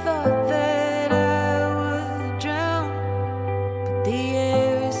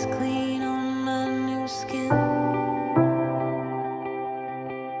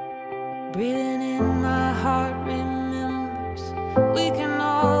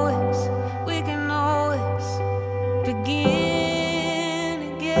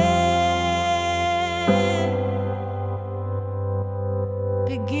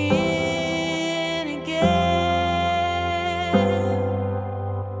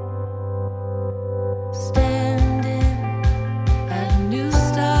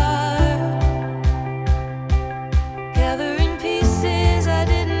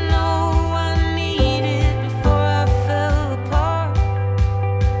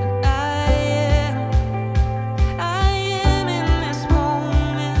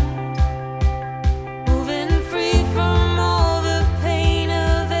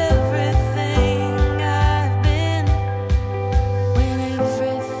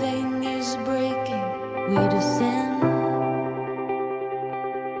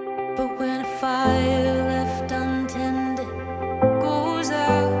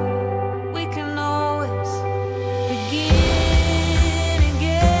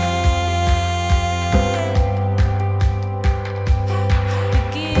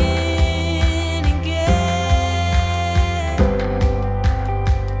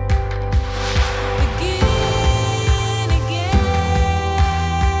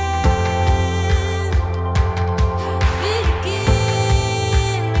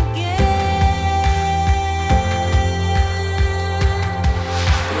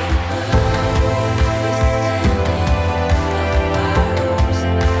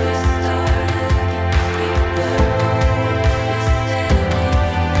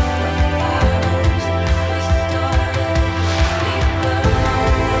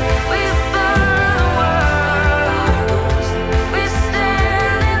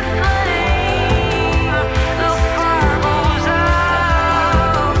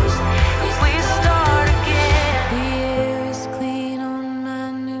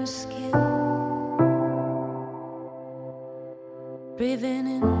 something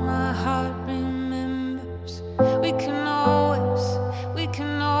in my heart remembers. We can always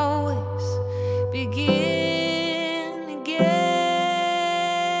begin again.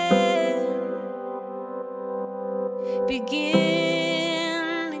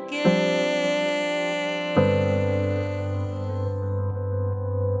 Begin again.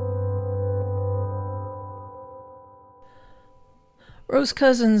 Rose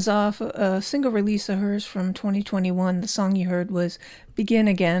Cousins off a single release of hers from 2021. The song you heard was Begin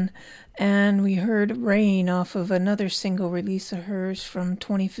Again. And we heard Rain off of another single release of hers from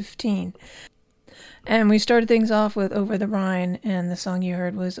 2015. And we started things off with Over the Rhine, and the song you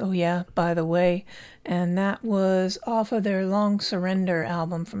heard was Oh Yeah, By the Way. And that was off of their Long Surrender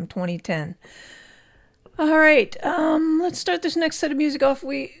album from 2010. All right, let's start this next set of music off.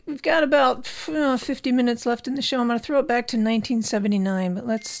 We've got about 50 minutes left in the show. I'm going to throw it back to 1979, but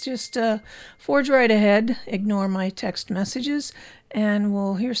let's just forge right ahead, ignore my text messages, and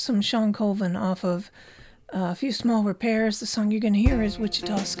we'll hear some Shawn Colvin off of A Few Small Repairs. The song you're going to hear is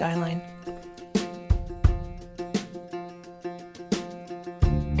Wichita Skyline.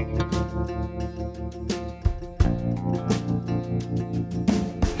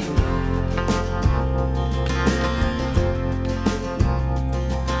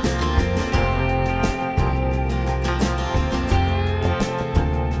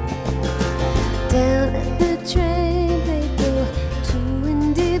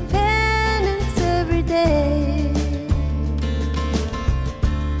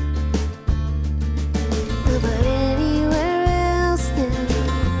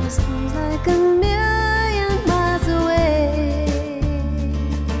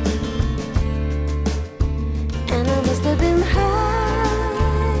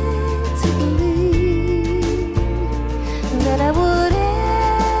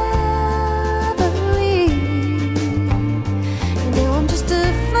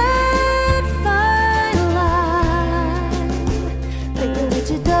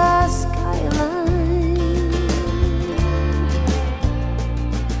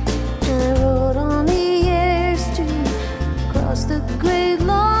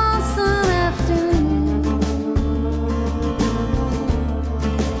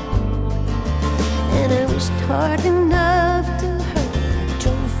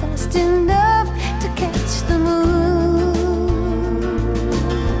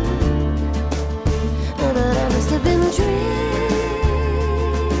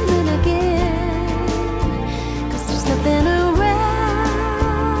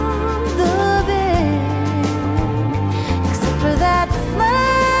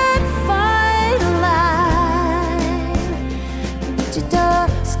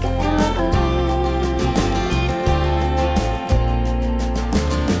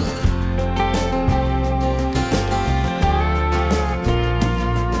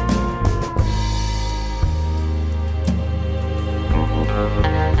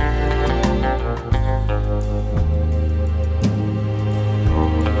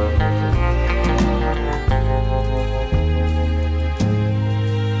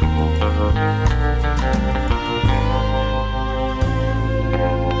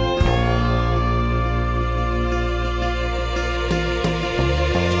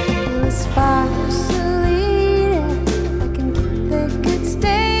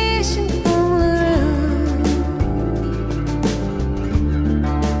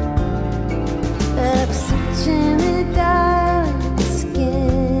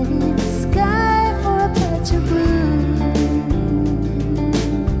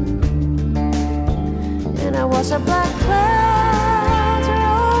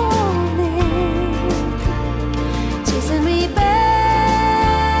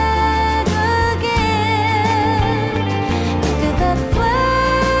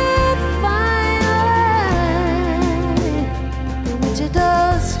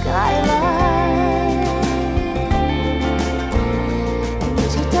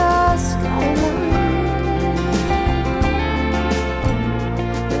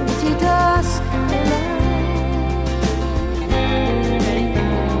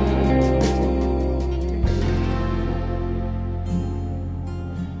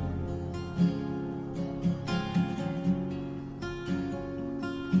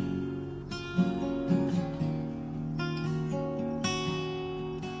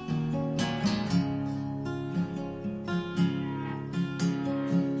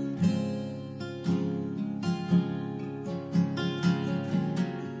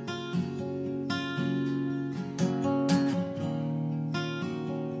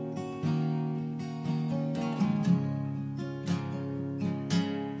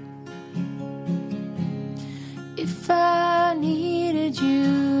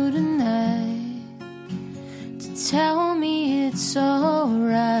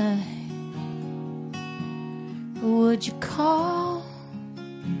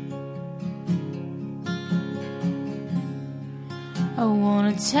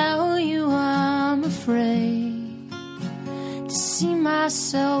 tell you I'm afraid to see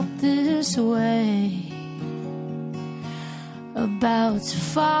myself this way, about to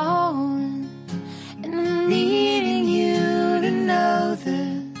fall, and I'm needing you to know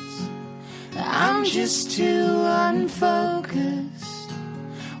this. I'm just too unfocused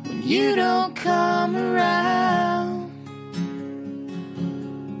when you don't come around.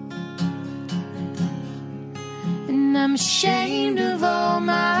 And I'm ashamed of all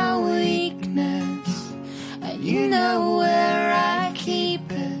my weakness, and you know where I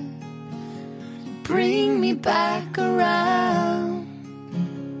keep it. Bring me back around.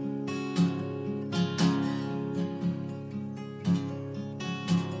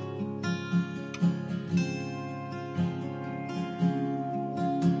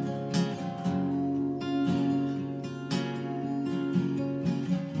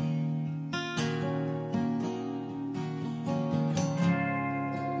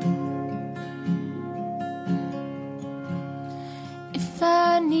 If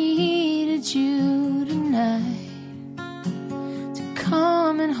I needed you tonight to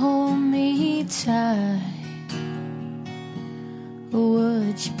come and hold me tight,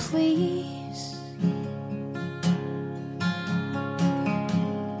 would you please?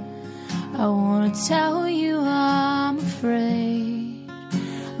 I wanna tell you I'm afraid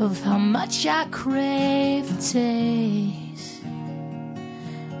of how much I crave the taste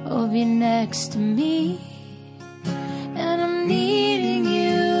of you next to me. And I'm needing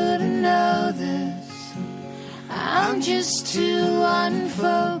you to know this. I'm just too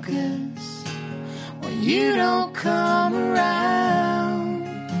unfocused when you don't come around.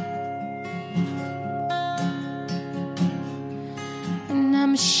 And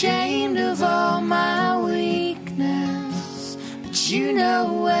I'm ashamed of all my weakness, but you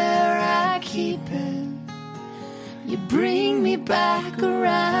know where I keep it. You bring me back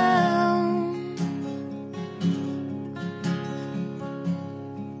around.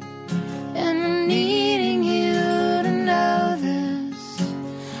 Needing you to know this.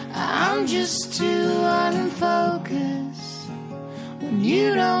 I'm just too unfocused when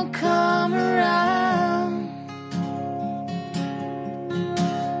you don't come around.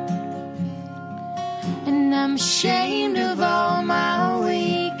 And I'm ashamed of all my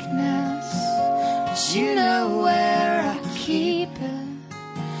weakness, but you know where I keep it.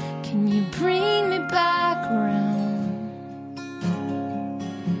 Can you bring me back around?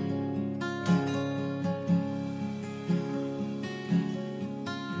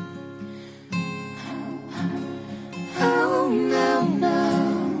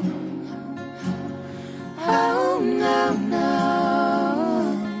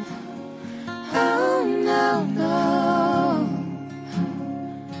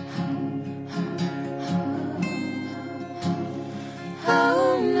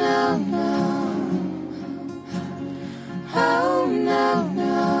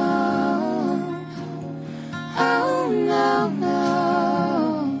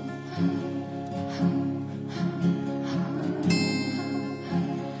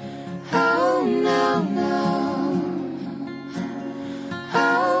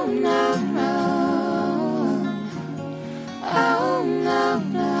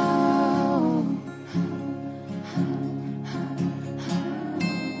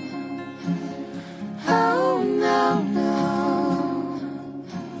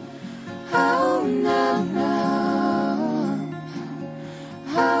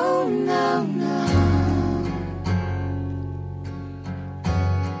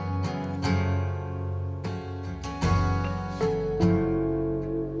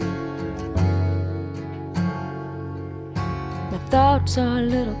 Thoughts are a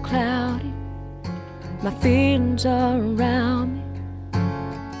little cloudy, my feelings are around me.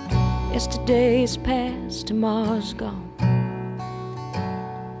 Yesterday's past, tomorrow's gone.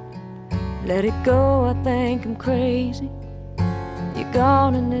 Let it go, I think I'm crazy. You're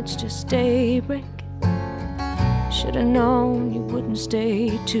gone and it's just daybreak. Should've known you wouldn't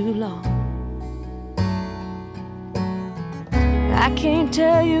stay too long. I can't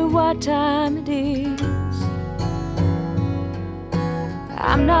tell you what time it is.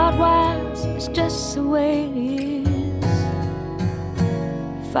 I'm not wise, it's just the way it is.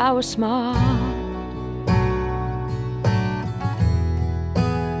 If I were smart,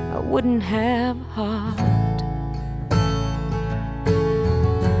 I wouldn't have a heart.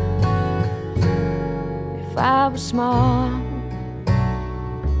 If I were smart,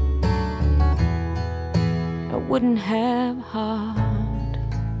 I wouldn't have a heart.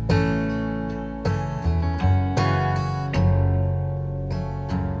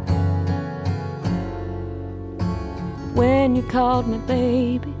 when you called me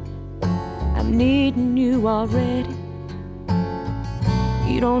baby, I'm needing you already.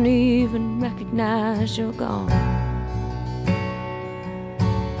 You don't even recognize you're gone.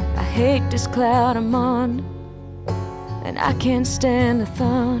 I hate this cloud I'm under, and I can't stand the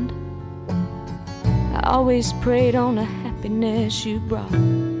thunder. I always prayed on the happiness you brought.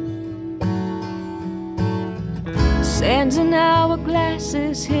 Sands and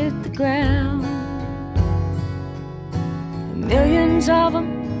hourglasses hit the ground, millions of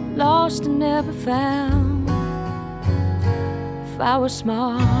them lost and never found. If I was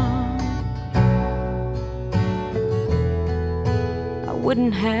smart, I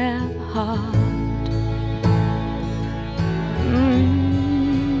wouldn't have a heart.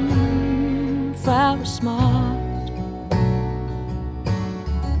 If I was smart,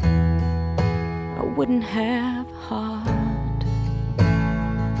 I wouldn't have a heart.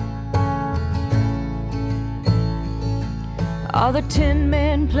 All the Tin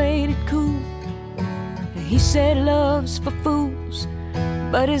Men played it cool. He said love's for fools,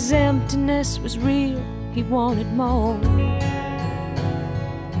 but his emptiness was real. He wanted more.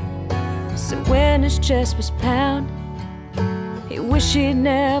 So when his chest was pounded, he wished he'd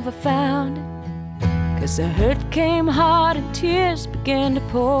never found it, 'cause the hurt came hard and tears began to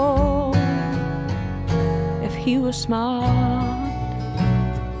pour. If he was smart,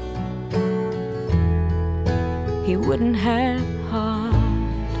 he wouldn't have a heart.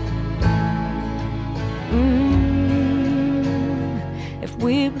 If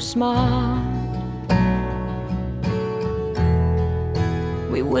we were smart,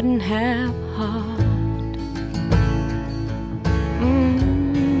 we wouldn't have a heart.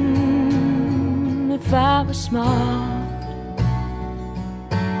 If I was smart,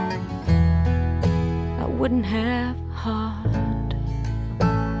 I wouldn't have a heart.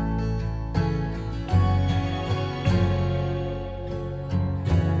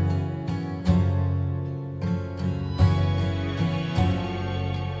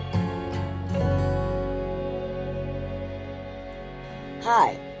 Hi,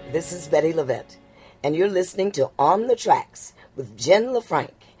 this is Betty Levette, and you're listening to On the Tracks with Jen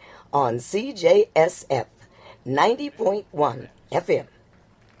LaFranc on CJSF 90.1 FM.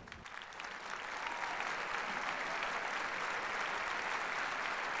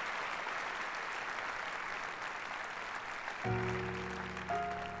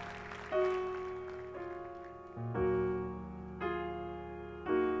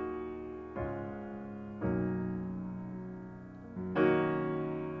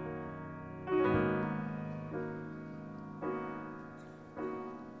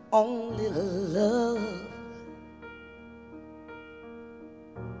 Only love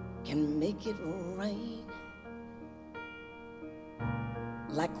can make it rain,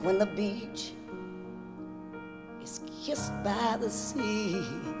 like when the beach is kissed by the sea.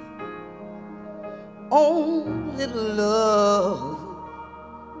 Only love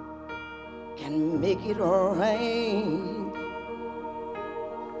can make it rain,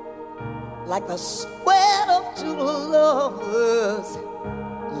 like the sweat of two lovers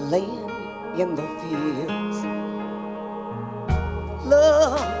laying in the fields.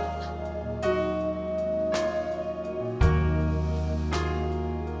 Love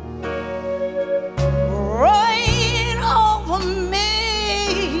rain over me.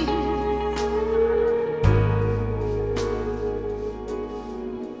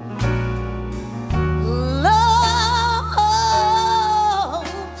 Love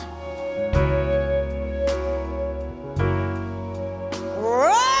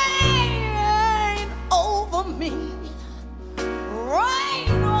rain over me.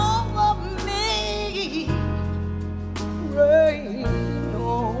 Rain over me. Rain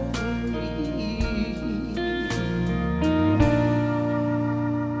over me.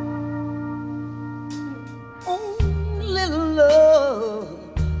 Only love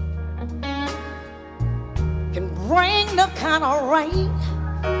can bring the kind of rain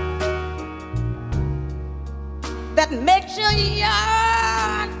that makes you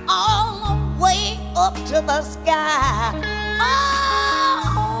yearn all the way up to the sky.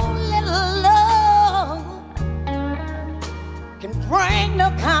 Oh, little love can bring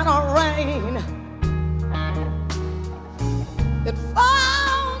the kind of rain that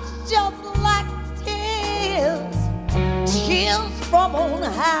falls just like tears, tears from on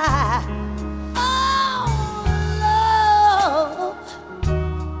high. Oh, love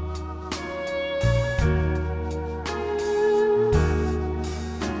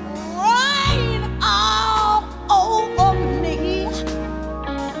rain all over me.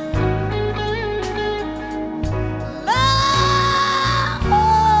 Love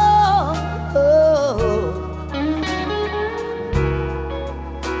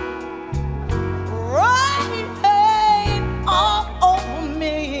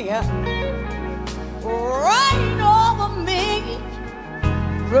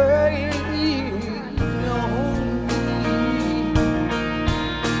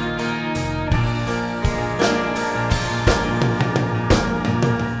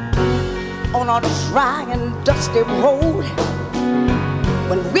a dry and dusty road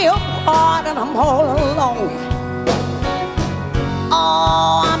when we're apart and I'm all alone.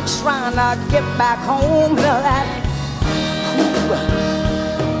 Oh, I'm trying to get back home to that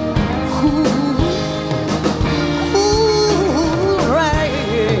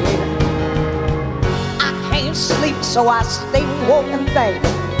rain. I can't sleep, so I stay woke and think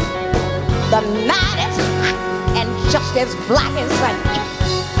the night is hot and just as black as ink.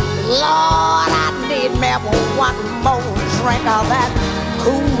 Lord, I need me one more drink of that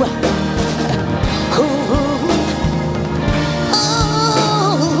cool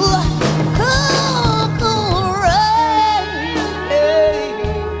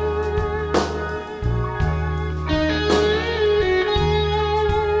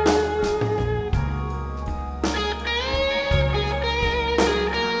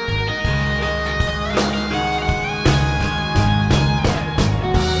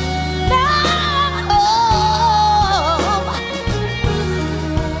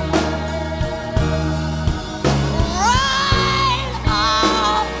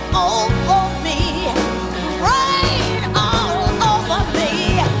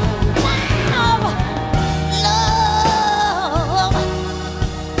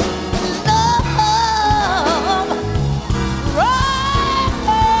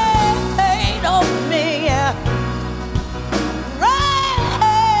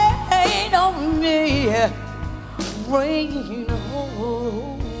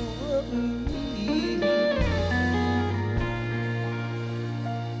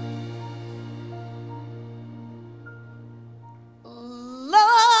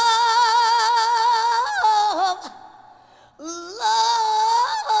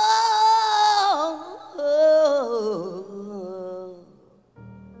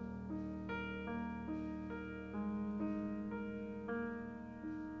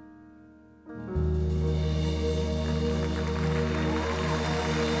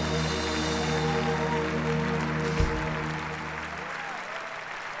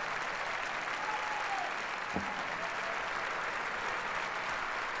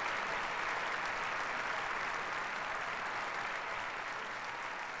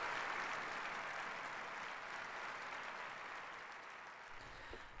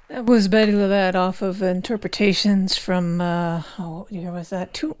That was Betty Lovett off of Interpretations from, what year was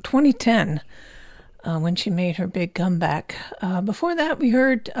that? 2010, when she made her big comeback. Before that, we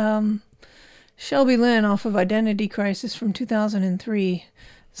heard Shelby Lynne off of Identity Crisis from 2003.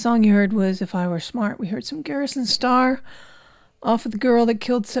 The song you heard was If I Were Smart. We heard some Garrison Starr off of The Girl That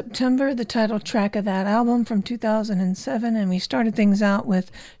Killed September, the title track of that album from 2007. And we started things out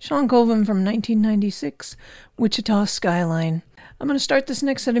with Shawn Colvin from 1996, Wichita Skyline. I'm going to start this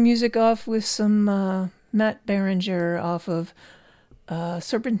next set of music off with some Matt Berringer off of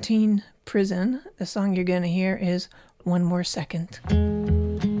Serpentine Prison. The song you're going to hear is One More Second.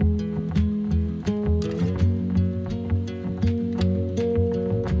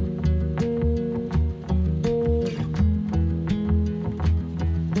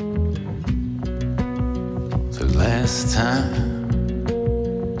 The last time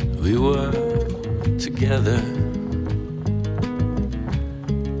we were together,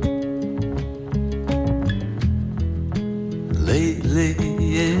 lately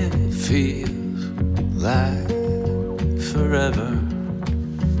it feels like forever.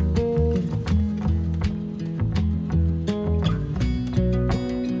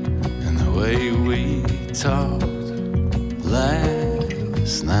 And the way we talked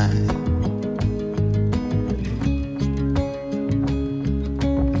last night,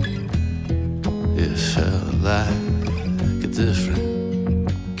 it felt like a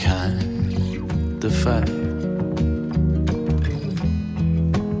different kind of fight.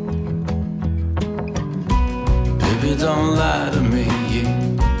 Don't lie to me, you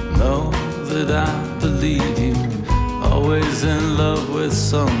know that I believe you. Always in love with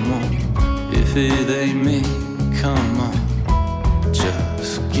someone. If it ain't me, come on.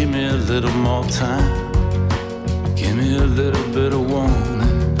 Just give me a little more time. Give me a little bit of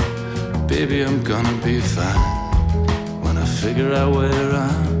warning. Baby, I'm gonna be fine when I figure out where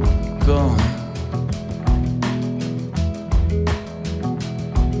I'm going.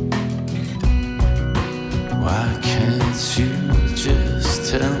 You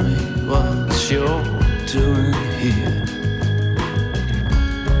just tell me what you're doing here.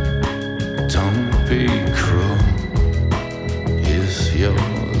 Don't be cruel if you're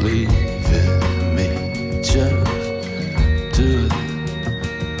leaving me. Just do it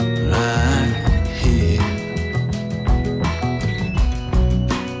right here.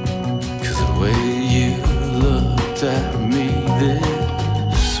 'Cause the way you looked at me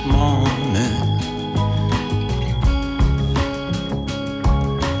this morning,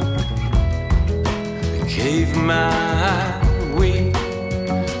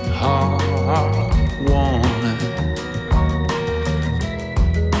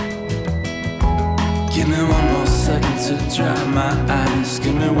 to dry my eyes.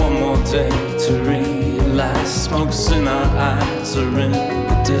 Give me one more day to realize smoke's in our eyes or in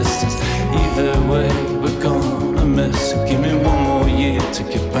the distance. Either way, we're gonna miss it. Give me one more year to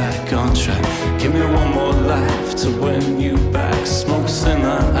get back on track. Give me one more life to win you back. Smoke's in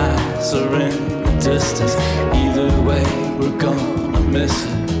our eyes or in the distance. Either way, we're gonna miss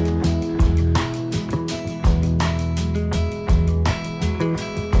it.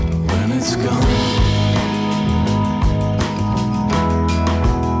 When it's gone.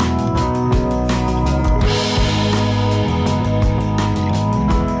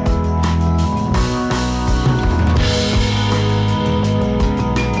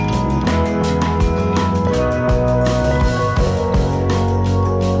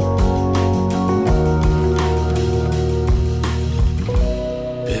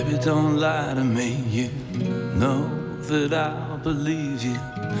 Don't lie to me, you know that I'll believe you.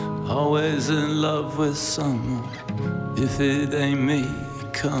 Always in love with someone. If it ain't me,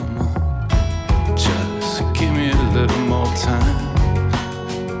 come on. Just give me a little more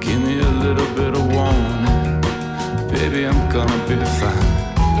time. Give me a little bit of warning. Baby, I'm gonna be fine.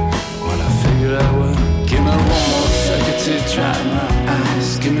 When I figure out what, give me one more second to dry my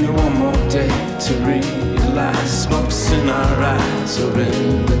eyes. Give me one more day to realize smoke's in our eyes or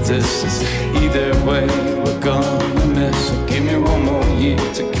in the distance. Either way, we're gonna miss it. Give me one more year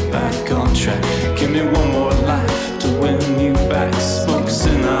to get back on track. Give me one more life to win you back. Smoke's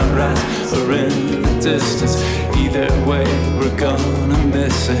in our eyes or in the distance. Either way, we're gonna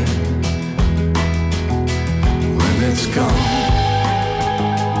miss it when it's gone.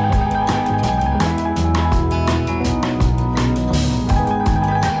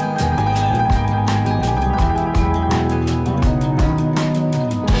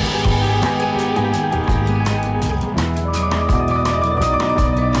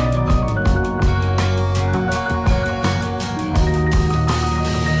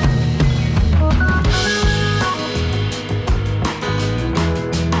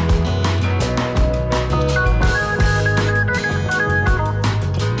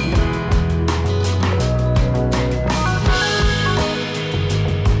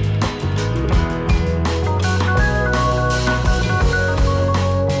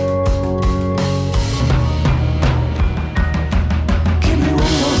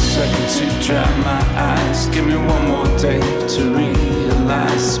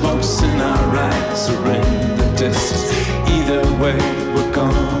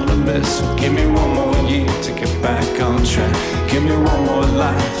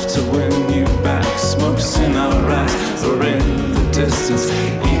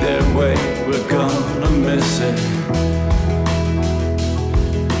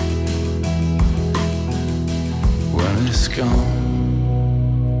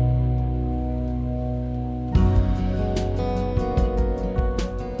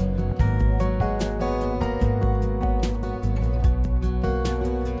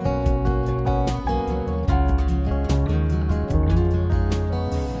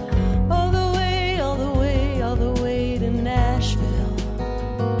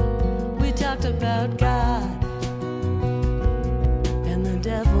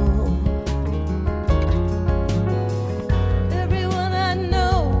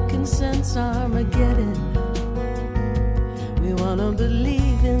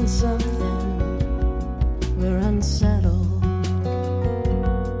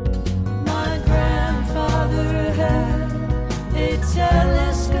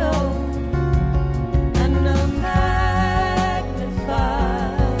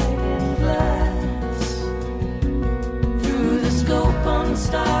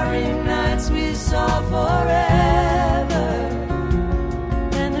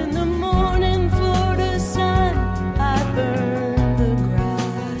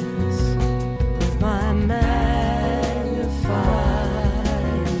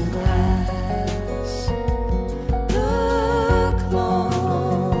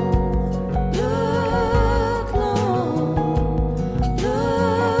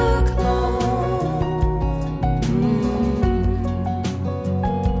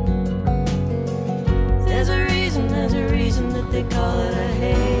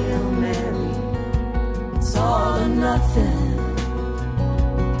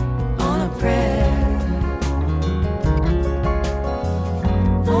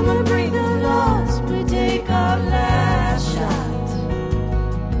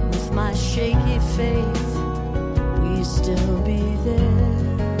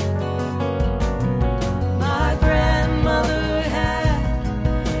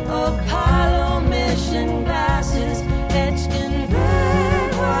 Etched in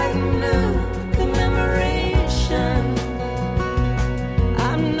red, white, and blue commemoration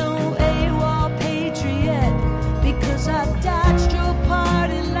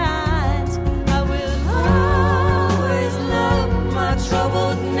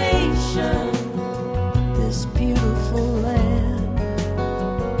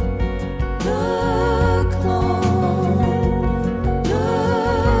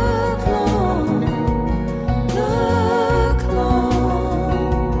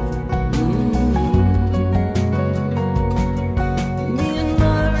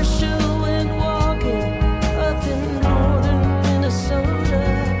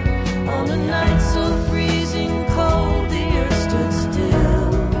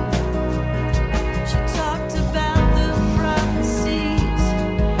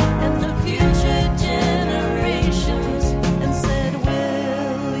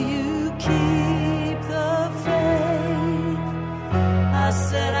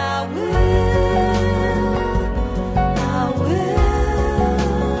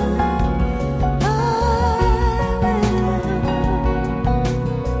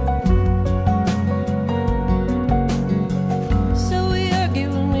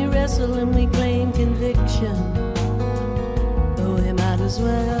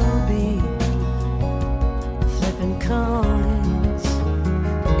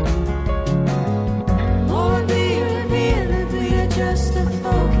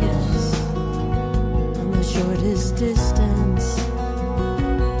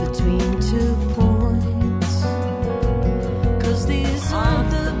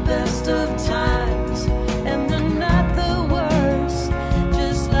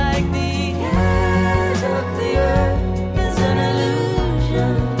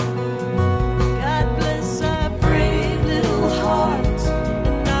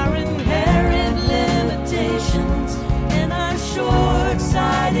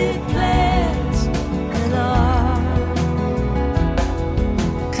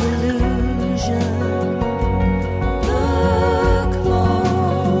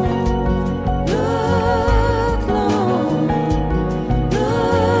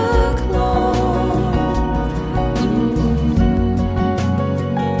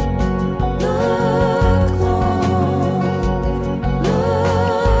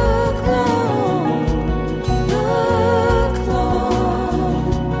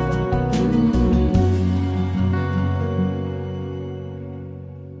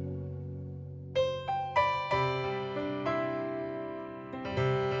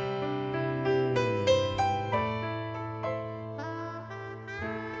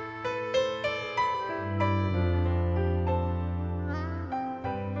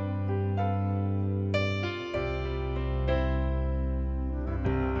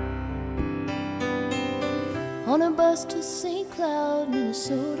on a bus to St. Cloud,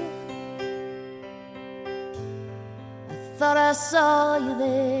 Minnesota. I thought I saw you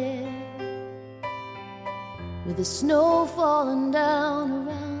there, with the snow falling down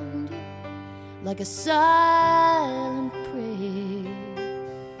around you like a silent prayer.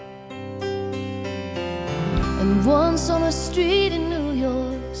 And once on a street in New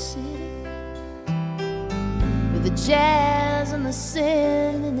York City, with the jazz and the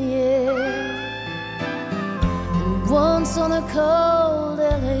sin in the air. And once on a cold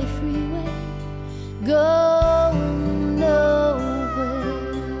LA freeway, going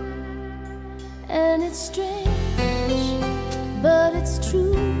nowhere. And it's strange, but it's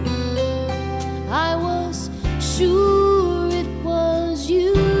true, I was sure it was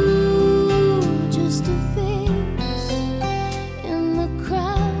you, just a face in the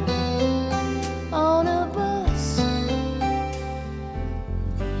crowd on a bus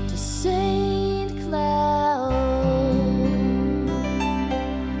to St. Cloud.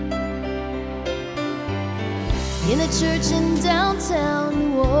 In a church in downtown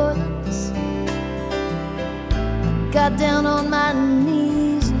New Orleans, I got down on my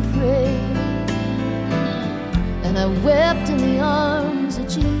knees and prayed, and I wept in the arms of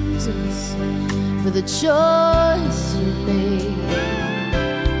Jesus for the choice you made.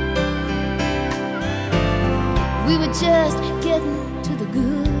 We were just getting to the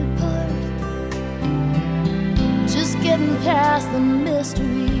good part, just getting past the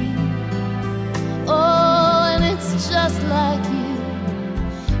mystery. Oh, and it's just like you,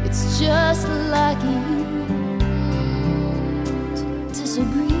 it's just like you to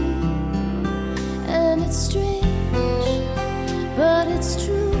disagree. And it's strange, but it's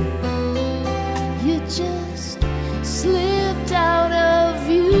true, you just slipped out of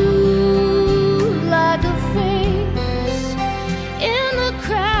view like a face in the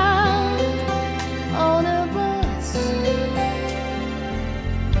crowd on a bus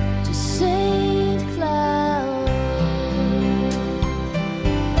to St. Cloud.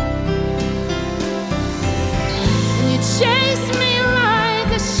 And you chased me like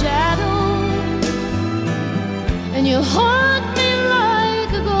a shadow, and you haunt me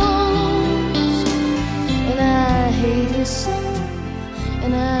like a ghost. And I hate you so,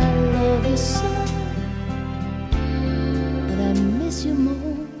 and I love you so, but I miss you most.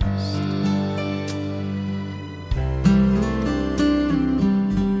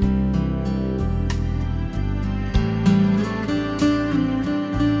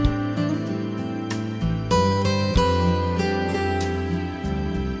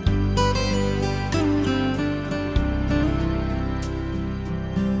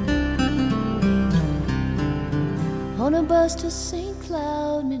 On a bus to St.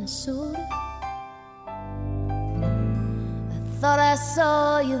 Cloud, Minnesota, I thought I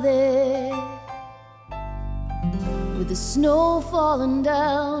saw you there, with the snow falling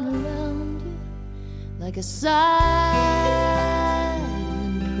down around you like a silent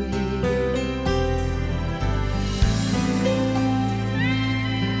prayer.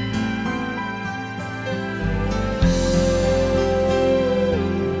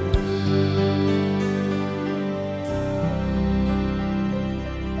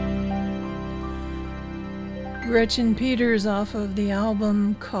 Gretchen Peters off of the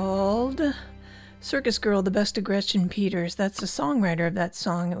album called Circus Girl, The Best of Gretchen Peters. That's the songwriter of that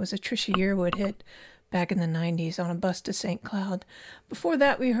song. It was a Trisha Yearwood hit back in the 90s, On a Bus to St. Cloud. Before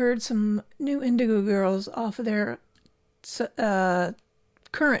that, we heard some new Indigo Girls off of their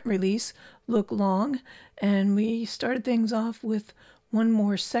current release, Look Long. And we started things off with One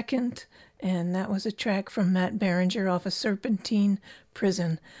More Second, and that was a track from Matt Berenger off of Serpentine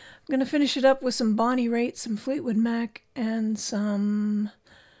Prison. I'm going to finish it up with some Bonnie Raitt, some Fleetwood Mac, and some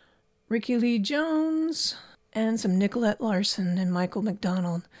Ricky Lee Jones, and some Nicolette Larson and Michael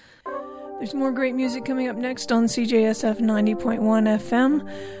McDonald. There's more great music coming up next on CJSF 90.1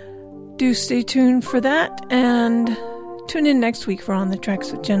 FM. Do stay tuned for that, and tune in next week for On the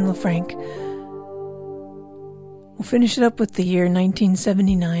Tracks with Jen LaFranc. We'll finish it up with the year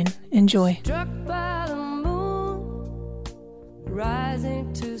 1979. Enjoy. Struck by the moon,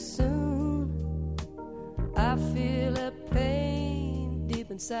 rising too soon. I feel a pain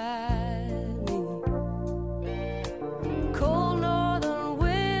deep inside me. Cold northern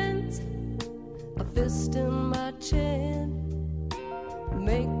winds, a fist in my chin,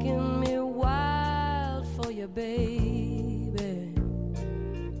 making me wild for you, baby.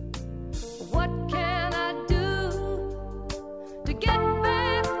 What can I do to get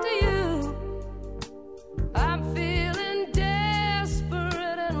back to you? I'm feeling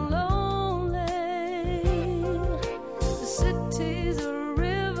desperate and lonely. The city's a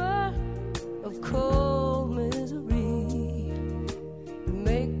river of cold misery.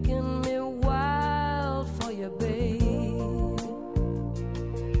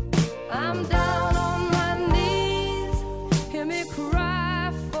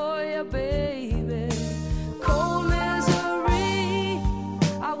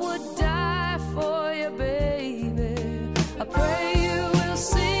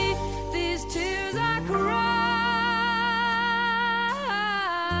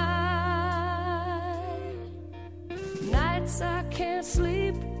 nights I can't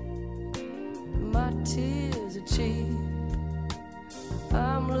sleep, my tears are cheap.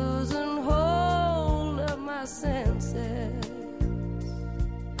 I'm losing hold of my senses.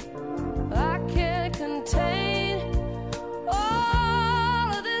 I can't contain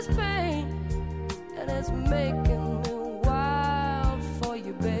all of this pain, and it's making me wild for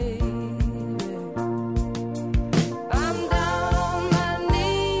you, baby. I'm down on my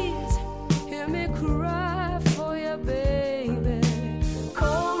knees, hear me cry for you, baby.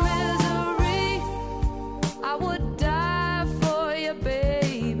 Cold misery, I would die for you,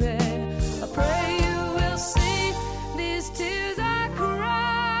 baby. I pray you will see these tears I cry.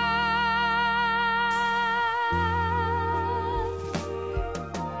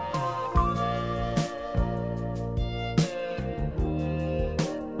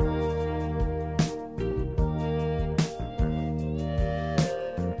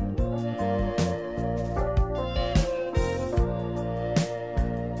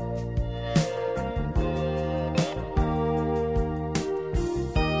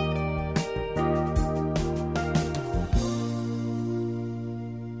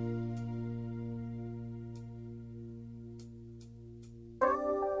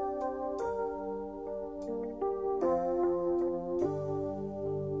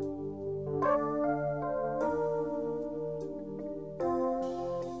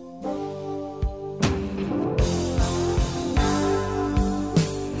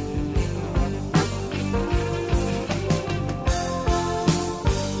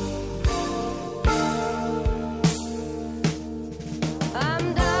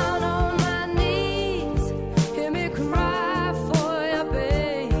 I'm down on my knees, hear me cry for you,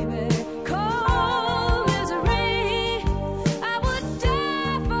 baby. Cold misery, I would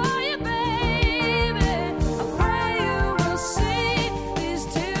die for you, baby. I pray you will see these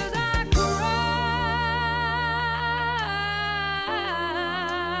tears I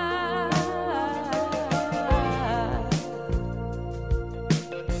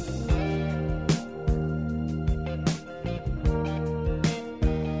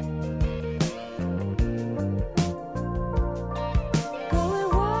going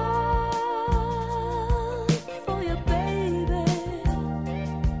wild for you, baby.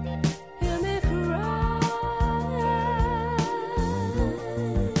 Hear me cry.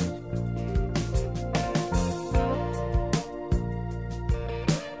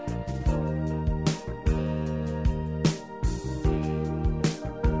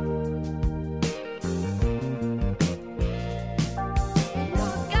 I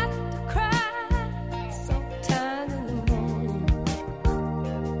got to cry sometime in the morning,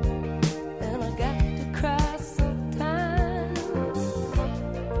 and I got to cry sometime.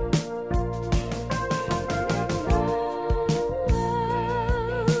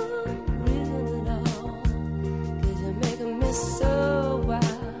 Reason at all, 'cause you're making me so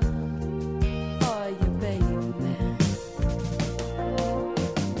wild for you, baby.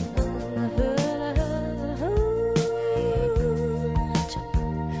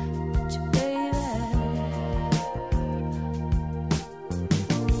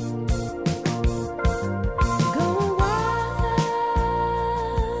 Going wild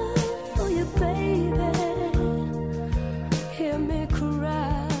for you, baby. Hear me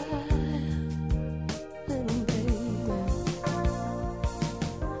cry, little baby.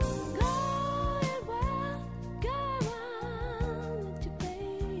 Going wild with you,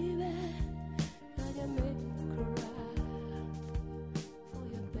 baby. Now you make me cry for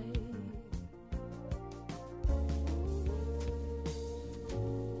you, baby.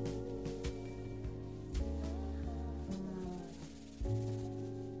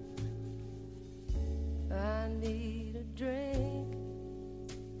 I need a drink,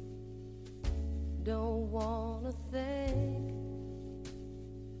 don't wanna think.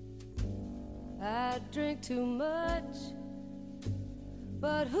 I drink too much,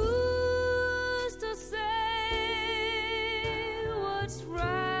 but who's to say what's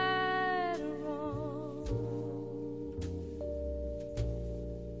right or wrong?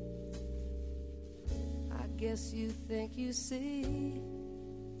 I guess you think you see.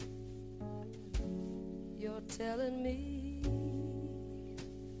 You're telling me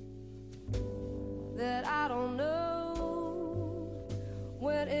that I don't know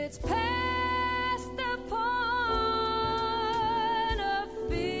when it's past the point of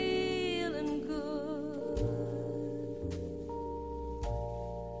feeling good.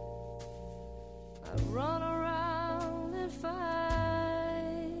 I run around and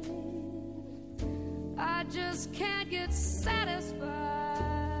find I just can't get satisfied.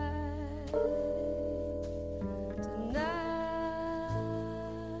 Tonight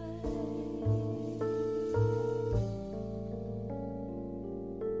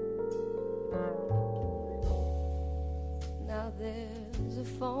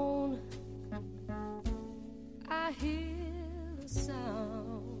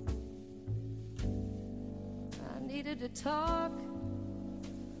needed to talk,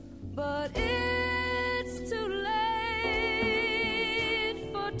 but it's too late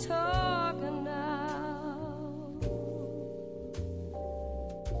for talking now.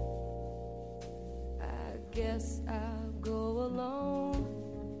 I guess I'll go alone.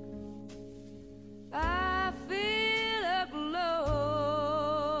 I feel a glow.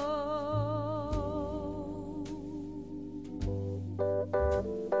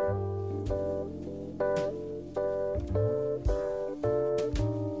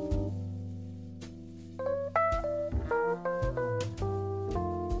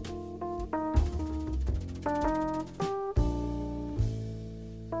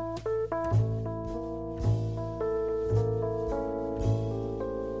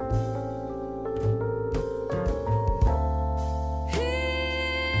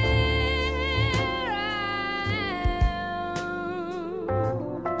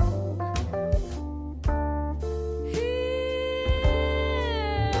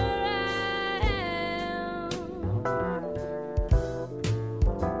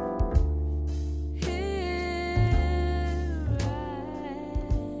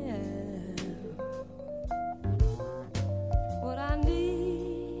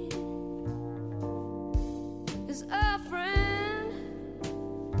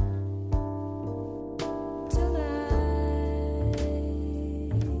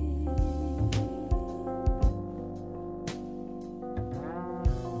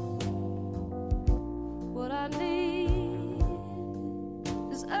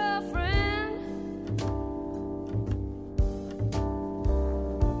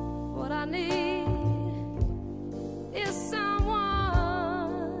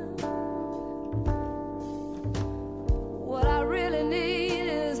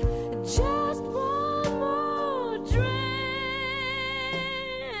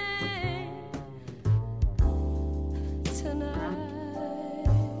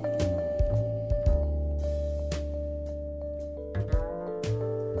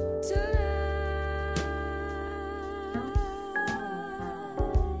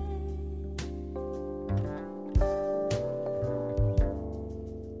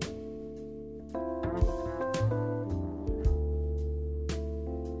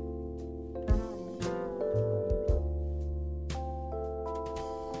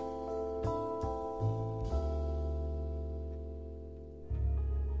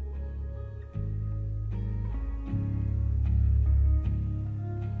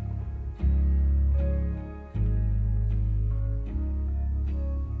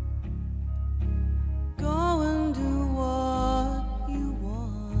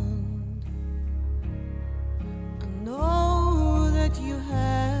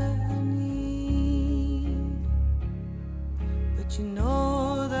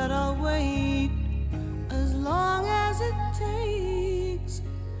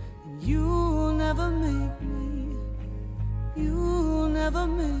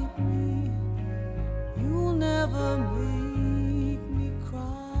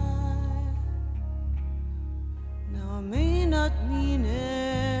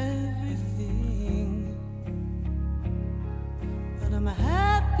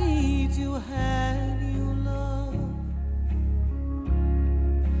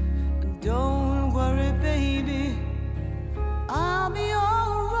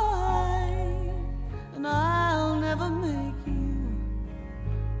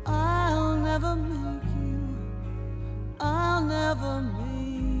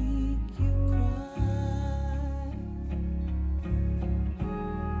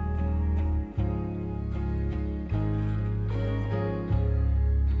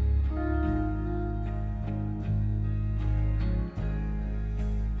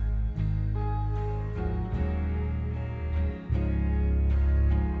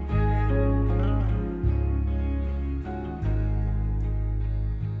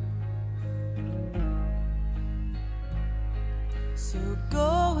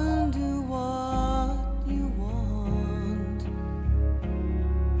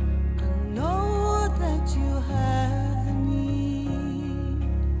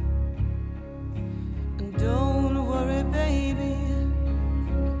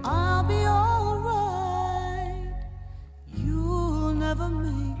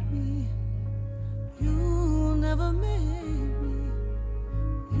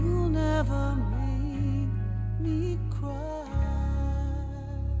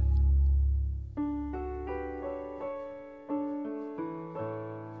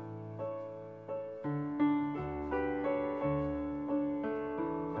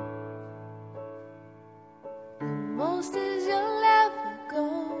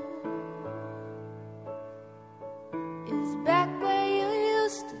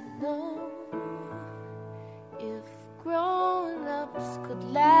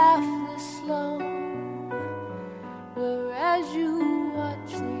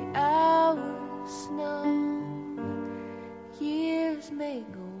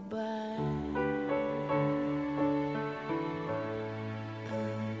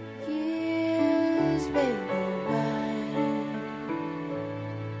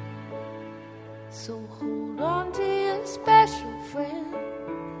 So hold on to your special friend.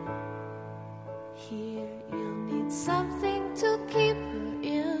 Here you'll need something to keep her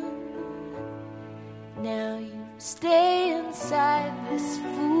in. Now you stay inside this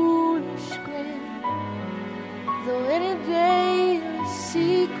foolish grin. Though any day your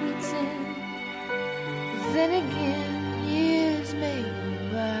secret's in, then again years may go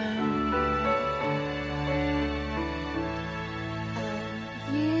by.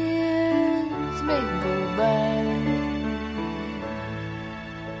 Years may go by.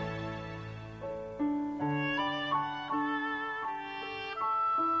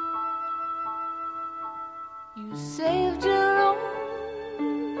 You saved your own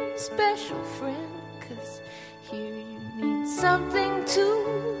special friend, 'cause here you need something to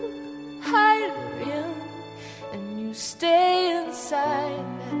hide her in, and you stay inside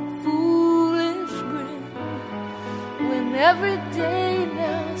that foolish grin. When every day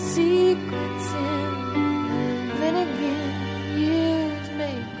now secrets in, and then again years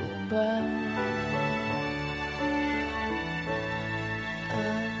may go by.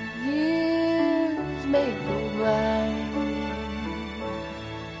 Years may go by.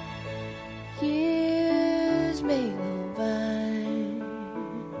 Years may go by.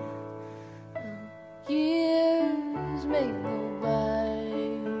 Years may go by.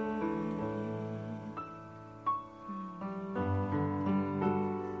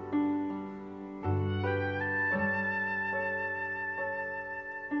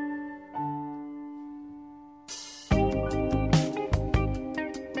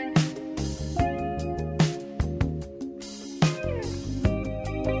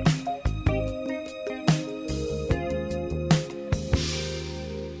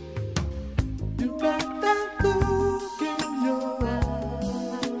 You got that look in your eyes,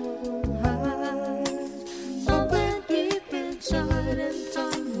 something deep inside, and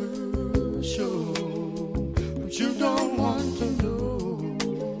time will show what you don't want to know.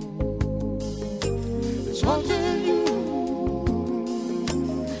 It's haunting you.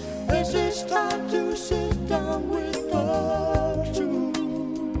 This is time to sit down with the truth.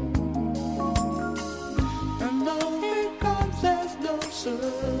 And though it comes as no surprise,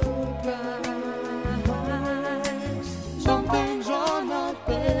 some things are not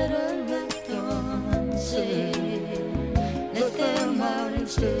better left unsaid. Let them out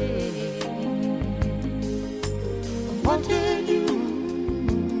instead. I wanted you.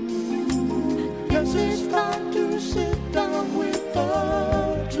 Yes, it's time to sit down with the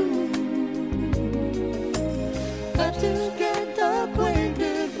truth. Got to get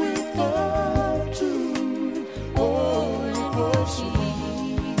acquainted with the truth. Oh, it was you.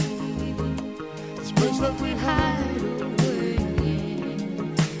 This place that we hide away,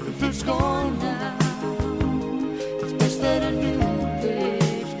 if it's gone now, it's best that a new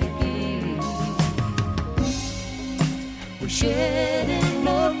page begins. We're shedding a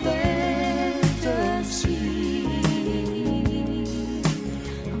fantasy,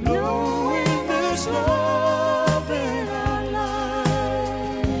 knowing there's love in our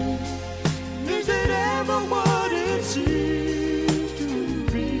lives. Is it ever what it seems to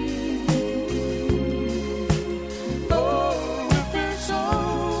be? Oh, if it's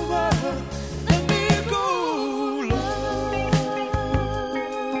over, let me go, love.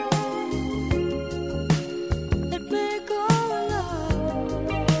 Let me go, love.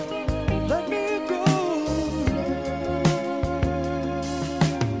 Let me go, love.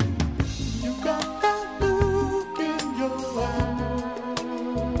 You got that look in your eyes,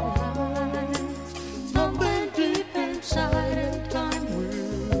 something deep inside, and time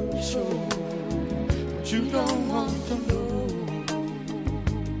will show what you don't want to know.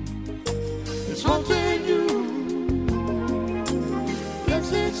 It's haunting you. Yes,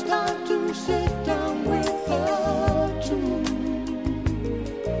 it's time to sit down with the truth.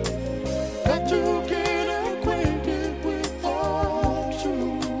 Got to get acquainted with the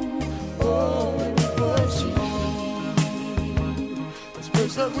truth. Oh, it was you. This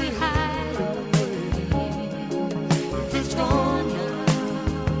place that we hide